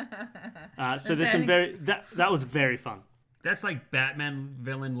 Wow. So there's some that was very fun. That's like Batman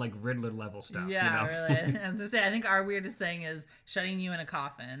villain, like Riddler level stuff. Yeah, you know? really. I was gonna say, I think our weirdest thing is shutting you in a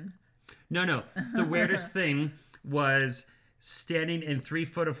coffin. No. The weirdest thing was standing in 3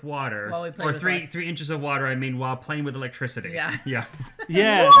 foot of water, While we play or with 3 inches of water. I mean, while playing with electricity. Yeah. Yeah.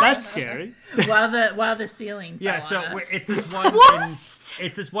 Yeah, that's scary. while the ceiling fell Yeah, so on us. it's this one.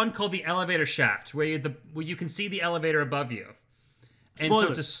 It's this one called the elevator shaft, where you can see the elevator above you. And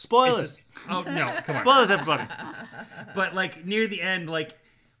Spoilers. it's a- Spoilers. oh no! Come on. Spoilers, everybody. But like near the end, like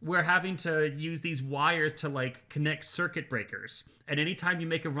we're having to use these wires to like connect circuit breakers, and anytime you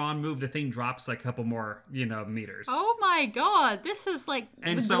make a wrong move, the thing drops like a couple more, meters. Oh my god, this is like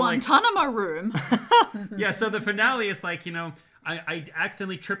And the so, like- Guantanamo room. Yeah, so the finale is like, I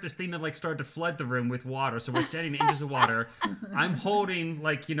accidentally tripped this thing that like started to flood the room with water. So we're standing in inches of water. I'm holding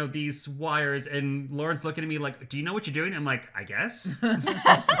like, these wires and Lauren's looking at me like, do you know what you're doing? I'm like, I guess.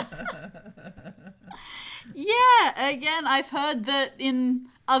 Yeah, again, I've heard that in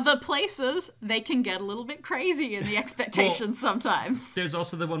other places they can get a little bit crazy in the expectations sometimes. There's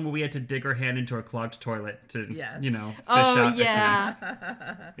also the one where we had to dig our hand into a clogged toilet to, Yes. fish Oh out. yeah.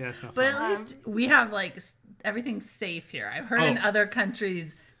 Yeah, it's not But fun. at least we have like everything's safe here. I've heard in other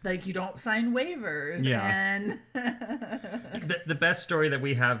countries like you don't sign waivers. Yeah. And The best story that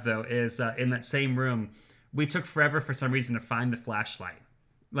we have though is in that same room, we took forever for some reason to find the flashlight.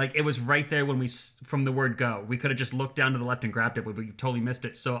 Like it was right there when from the word go. We could have just looked down to the left and grabbed it, but we totally missed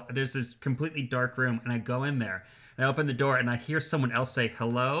it. So there's this completely dark room, and I go in there, and I open the door, and I hear someone else say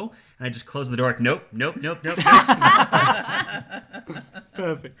hello, and I just close the door. Nope.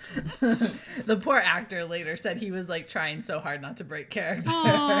 Perfect. the poor actor later said he was like trying so hard not to break character.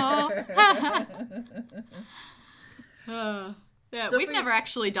 Yeah, So we've for never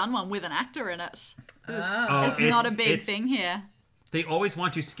actually done one with an actor in it. Oh, It's not a big thing here. They always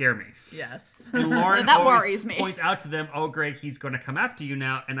want to scare me. Yes. And Lauren That always worries me. points out to them, "Oh, Greg, he's going to come after you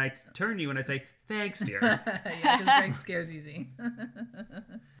now." And I turn to you and I say, "Thanks, dear." Yeah, because Greg scares easy.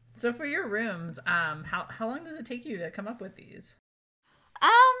 So for your rooms, how long does it take you to come up with these?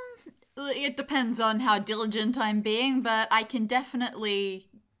 It depends on how diligent I'm being, but I can definitely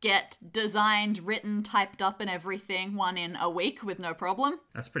get designed, written, typed up and everything one in a week with no problem.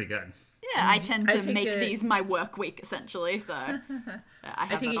 That's pretty good. Yeah, I tend to take make it- these my work week, essentially, so I I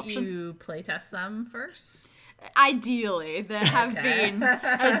have think that option. you play test them first. Ideally, there have Okay. been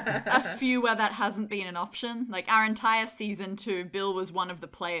a few where that hasn't been an option. Like, our entire season 2, Bill was one of the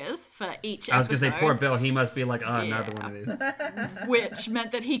players for each episode. I was going to say, poor Bill, he must be like, oh, another one of these. Which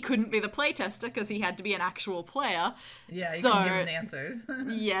meant that he couldn't be the playtester because he had to be an actual player. Yeah, you So- can give them the answers.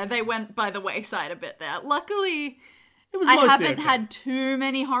 Yeah, they went by the wayside a bit there. Luckily, It was I mostly haven't okay. had too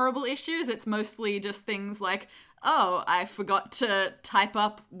many horrible issues. It's mostly just things like, oh, I forgot to type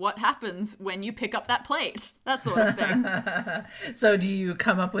up what happens when you pick up that plate. That sort of thing. So do you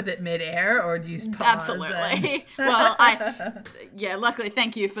come up with it mid-air or do you pause? Absolutely. Well, luckily,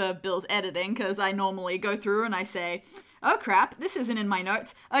 thank you for Bill's editing, because I normally go through and I say, oh crap, this isn't in my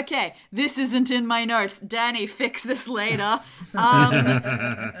notes. Okay, this isn't in my notes. Danny, fix this later.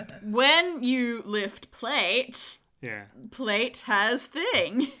 When you lift plate, Yeah. plate has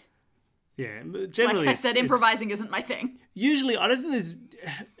thing. Yeah. Like Generally, I said, improvising isn't my thing. Usually, I don't think there's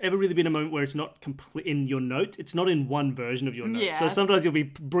ever really been a moment where it's not complete in your notes. It's not in one version of your notes. Yeah. So sometimes you'll be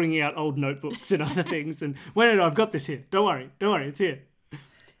bringing out old notebooks and other things, and wait, no, I've got this here. Don't worry, it's here.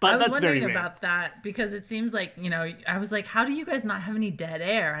 But I was that's very wondering rare. about that because it seems like, I was like, how do you guys not have any dead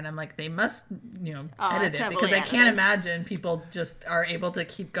air? And I'm like, they must, edit it's it because heavily I can't edited. imagine people just are able to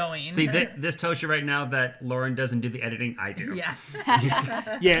keep going. See, this tells you right now that Lauren doesn't do the editing, I do. Yeah.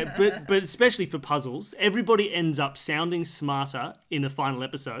 Yeah, but especially for puzzles, everybody ends up sounding smarter in the final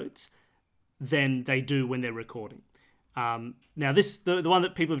episodes than they do when they're recording. Now, this the one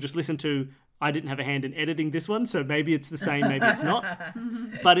that people have just listened to, I didn't have a hand in editing this one, so maybe it's the same, maybe it's not.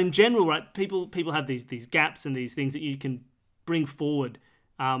 But in general, right, people have these gaps and these things that you can bring forward.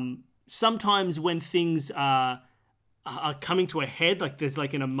 Sometimes when things are coming to a head, like there's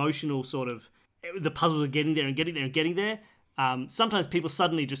like an emotional sort of, the puzzles are getting there and getting there and getting there. Sometimes people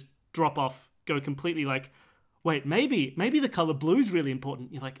suddenly just drop off, go completely like, wait, maybe the color blue is really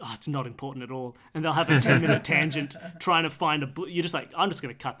important. You're like, oh, it's not important at all. And they'll have a 10-minute tangent trying to find a blue. You're just like, I'm just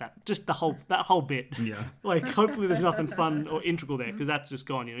going to cut that. Just that whole bit. Yeah. Like, hopefully there's nothing fun or integral there, because that's just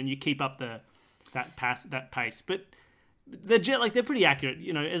gone, and you keep up that pace. But they're pretty accurate,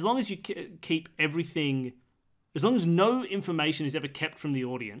 as long as you keep everything, as long as no information is ever kept from the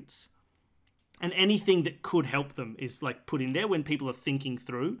audience, and anything that could help them is like put in there when people are thinking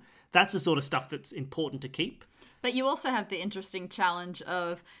through. That's the sort of stuff that's important to keep. But you also have the interesting challenge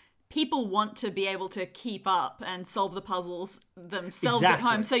of people want to be able to keep up and solve the puzzles themselves at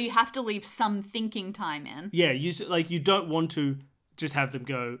home, Exactly. so you have to leave some thinking time in. Yeah, you don't want to just have them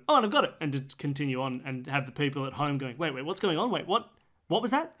go, oh, and I've got it, and to continue on and have the people at home going, wait, what's going on? Wait, what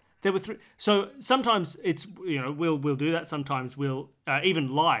was that? There were 3. So sometimes it's, we'll do that. Sometimes we'll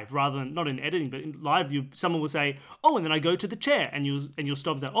even live, rather than not in editing, but in live, someone will say, oh, and then I go to the chair, and you'll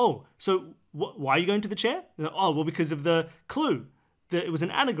stop and say, oh, so why are you going to the chair? And they're, oh, well, because of the clue. It was an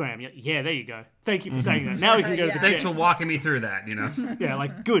anagram. Yeah, there you go. Thank you for saying that. Now we can go to the Thanks for chair. walking me through that, Yeah,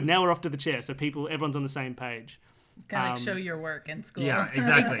 like, good. Now we're off to the chair. So everyone's on the same page. Kind of like show your work in school. Yeah,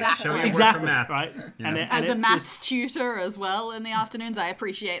 exactly. Exactly. Show your work Exactly, for math. right? Yeah. And As a it maths just- tutor as well in the afternoons, I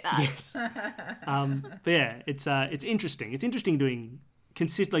appreciate that. Yes. But yeah, it's interesting. It's interesting doing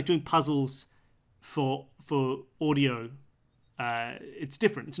doing puzzles for audio. It's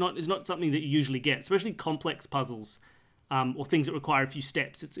different. It's not something that you usually get, especially complex puzzles, or things that require a few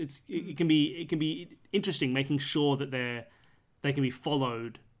steps. It can be interesting making sure that they can be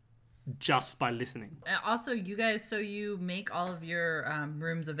followed just by listening. Also, you guys, so you make all of your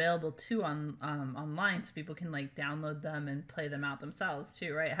rooms available too online, so people can like download them and play them out themselves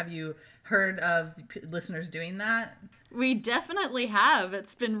too, right? Have you heard of listeners doing that? We definitely have.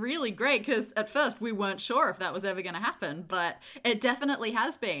 It's been really great, because at first we weren't sure if that was ever going to happen, but it definitely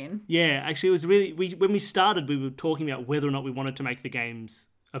has been. Yeah, actually, it was really when we started, we were talking about whether or not we wanted to make the games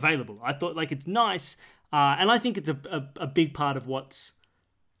available. I thought it's nice, and I think it's a big part of what's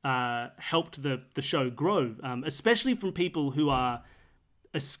helped the show grow, especially from people who are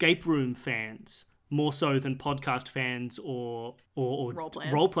escape room fans more so than podcast fans or Role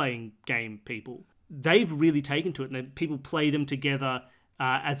players. role-playing game people. They've really taken to it, and people play them together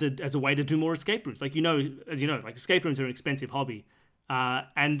as a way to do more escape rooms. Like, as you know, like escape rooms are an expensive hobby,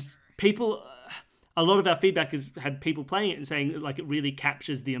 and people, a lot of our feedback has had people playing it and saying that, like, it really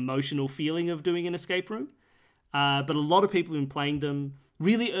captures the emotional feeling of doing an escape room. But a lot of people have been playing them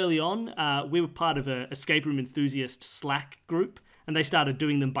really early on. We were part of a escape room enthusiast Slack group, and they started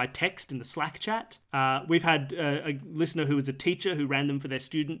doing them by text in the Slack chat. We've had a listener who was a teacher who ran them for their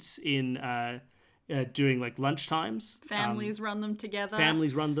students in during like lunch times. Families run them together.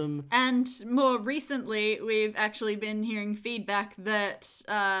 Families run them. And more recently, we've actually been hearing feedback that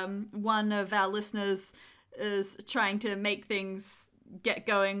one of our listeners is trying to make things get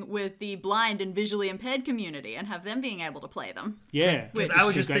going with the blind and visually impaired community and have them being able to play them. Yeah. Which- I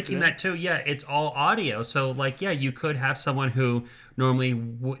was just thinking that too. Yeah, it's all audio. So, like, yeah, you could have someone who normally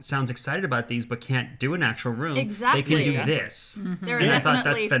sounds excited about these but can't do an actual room. Exactly. They can do Yeah. this. There are And I thought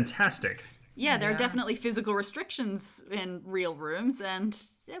definitely that's fantastic. Yeah, there are definitely physical restrictions in real rooms, and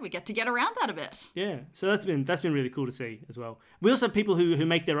yeah, we get to get around that a bit. Yeah, so that's been really cool to see as well. We also have people who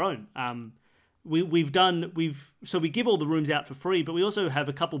make their own. We give all the rooms out for free, but we also have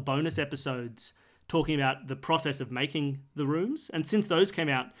a couple bonus episodes talking about the process of making the rooms. And since those came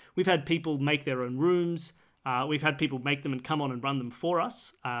out, we've had people make their own rooms. We've had people make them and come on and run them for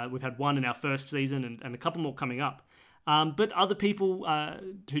us. We've had one in our first season and a couple more coming up. But other people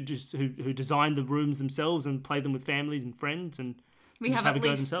who design the rooms themselves and play them with families and friends and We just have a at go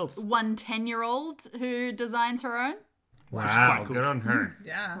least themselves. one 10-year-old who designs her own, Wow, quite cool. good on her.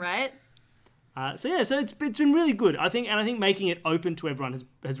 Yeah. right? So it's been really good. I think making it open to everyone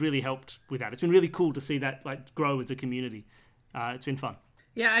has really helped with that. It's been really cool to see that like grow as a community. It's been fun.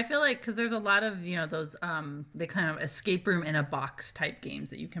 Yeah, I feel like because there's a lot of, those they kind of escape room in a box type games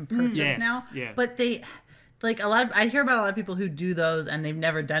that you can purchase Yes, now. yeah. But they, like I hear about a lot of people who do those and they've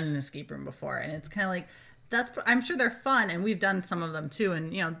never done an escape room before, and it's kind of like I'm sure they're fun, and we've done some of them too,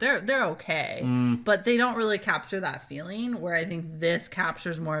 and they're okay, but they don't really capture that feeling. Where I think this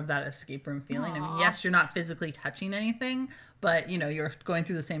captures more of that escape room feeling. I mean, yes, you're not physically touching anything, but you're going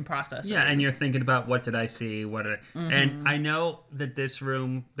through the same process. Yeah, and you're thinking about what did I see, and I know that this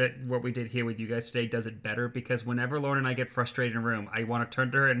room, that what we did here with you guys today, does it better because whenever Lauren and I get frustrated in a room, I want to turn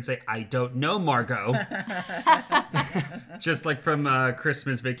to her and say, "I don't know, Margot," just like from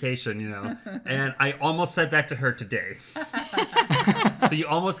Christmas Vacation, And I almost said that to her today. So you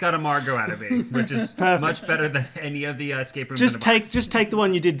almost got a Margot out of me, which is much better than any of the escape rooms. Just take the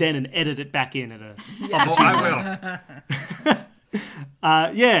one you did then and edit it back in at a. Oh, I will.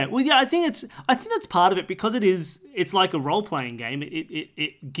 I think that's part of it because it's like a role playing game.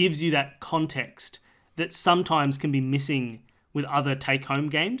 It gives you that context that sometimes can be missing with other take home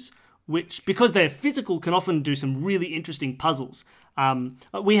games, which because they're physical can often do some really interesting puzzles.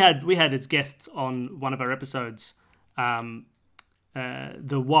 We had as guests on one of our episodes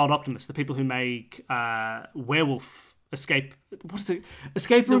the Wild Optimists, the people who make Werewolf. Escape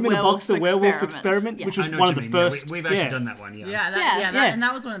room in a box, the werewolf experiment, yeah. which was I know one what of you the mean. first. Yeah, we've actually done that one. Yeah. And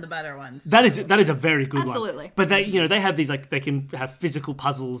that was one of the better ones. That is a very good one. Absolutely. But they have these like they can have physical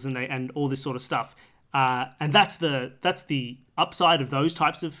puzzles and all this sort of stuff. And that's the upside of those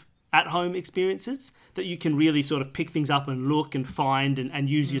types of at home experiences, that you can really sort of pick things up and look and find and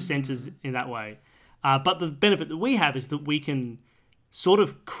use your senses in that way. But the benefit that we have is that we can sort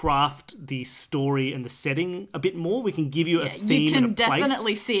of craft the story and the setting a bit more. We can give you a theme You can and a place.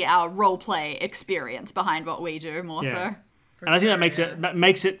 definitely see our role play experience behind what we do more so. And I think that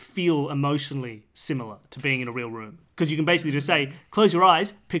makes it feel emotionally similar to being in a real room, because you can basically just say, close your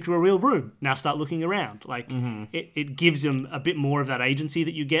eyes, picture a real room, now start looking around. Like it gives them a bit more of that agency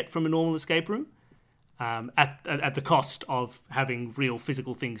that you get from a normal escape room, at the cost of having real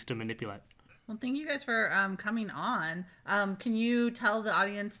physical things to manipulate. Well, thank you guys for coming on. Can you tell the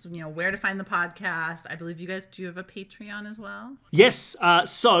audience, where to find the podcast? I believe you guys do have a Patreon as well. Yes.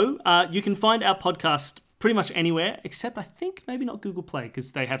 So you can find our podcast pretty much anywhere, except I think maybe not Google Play,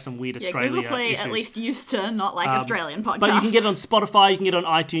 because they have some weird Australia Google Play issues. at least used to, not like Australian podcasts. But you can get it on Spotify, you can get it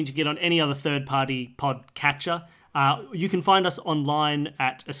on iTunes, you can get it on any other third-party podcatcher. You can find us online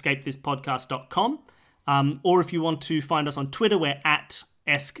at escapethispodcast.com. Or if you want to find us on Twitter, we're at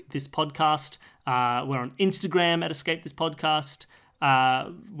EskThisPodcast. We're on Instagram at EscapeThisPodcast.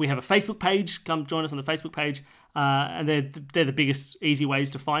 We have a Facebook page. Come join us on the Facebook page. And they're the biggest, easy ways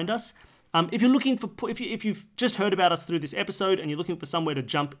to find us. If you're looking for, if you've just heard about us through this episode and you're looking for somewhere to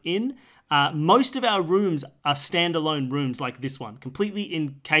jump in, most of our rooms are standalone rooms like this one, completely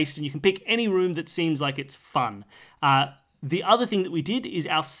encased, and you can pick any room that seems like it's fun. The other thing that we did is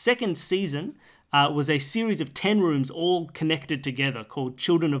our second season was a series of 10 rooms all connected together called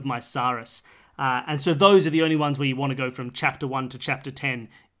Children of Mysaris. And so those are the only ones where you want to go from chapter 1 to chapter 10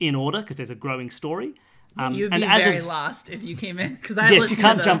 in order, because there's a growing story. You'd and be as very of- lost if you came in, because I Yes, listened you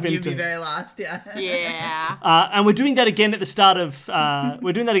can't to jump those, into You'd be it. very lost, yeah. Yeah. And we're doing that again at the start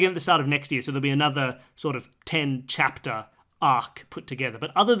of next year. So there'll be another sort of 10 chapter arc put together.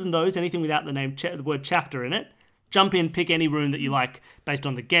 But other than those, anything without the word chapter in it, jump in, pick any room that you like based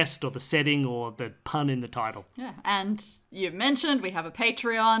on the guest or the setting or the pun in the title. Yeah. And you mentioned we have a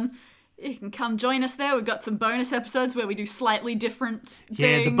Patreon. You can come join us there. We've got some bonus episodes where we do slightly different things.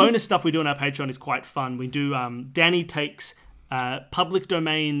 Yeah, the bonus stuff we do on our Patreon is quite fun. We do, Danny takes public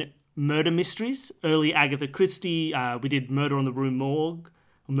domain murder mysteries, early Agatha Christie. We did Murders on the Rue Morgue,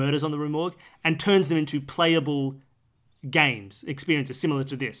 and turns them into playable games, experiences similar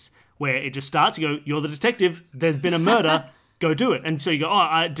to this, where it just starts, you go, you're the detective, there's been a murder, go do it. And so you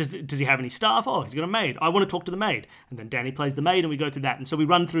go, does he have any staff? Oh, he's got a maid. I want to talk to the maid. And then Danny plays the maid and we go through that. And so we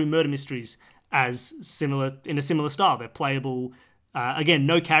run through murder mysteries in a similar style. They're playable, again,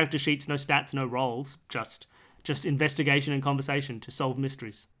 no character sheets, no stats, no roles, just investigation and conversation to solve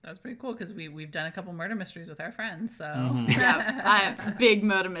mysteries. That's pretty cool, because we've done a couple murder mysteries with our friends, so... Yeah, I'm a big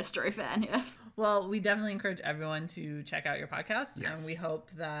murder mystery fan, yeah. Well, we definitely encourage everyone to check out your podcast, Yes. and we hope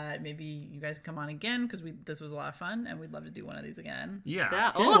that maybe you guys come on again, because this was a lot of fun, and we'd love to do one of these again. Yeah.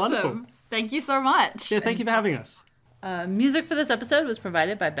 Yeah, Yeah, awesome. wonderful. Thank you so much. Yeah, thank you for having us. Music for this episode was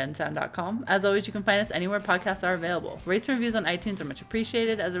provided by bensound.com. As always, you can find us anywhere podcasts are available. Rates and reviews on iTunes are much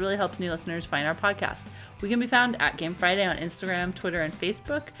appreciated, as it really helps new listeners find our podcast. We can be found at Game Friday on Instagram, Twitter, and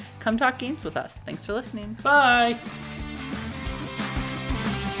Facebook. Come talk games with us. Thanks for listening. Bye.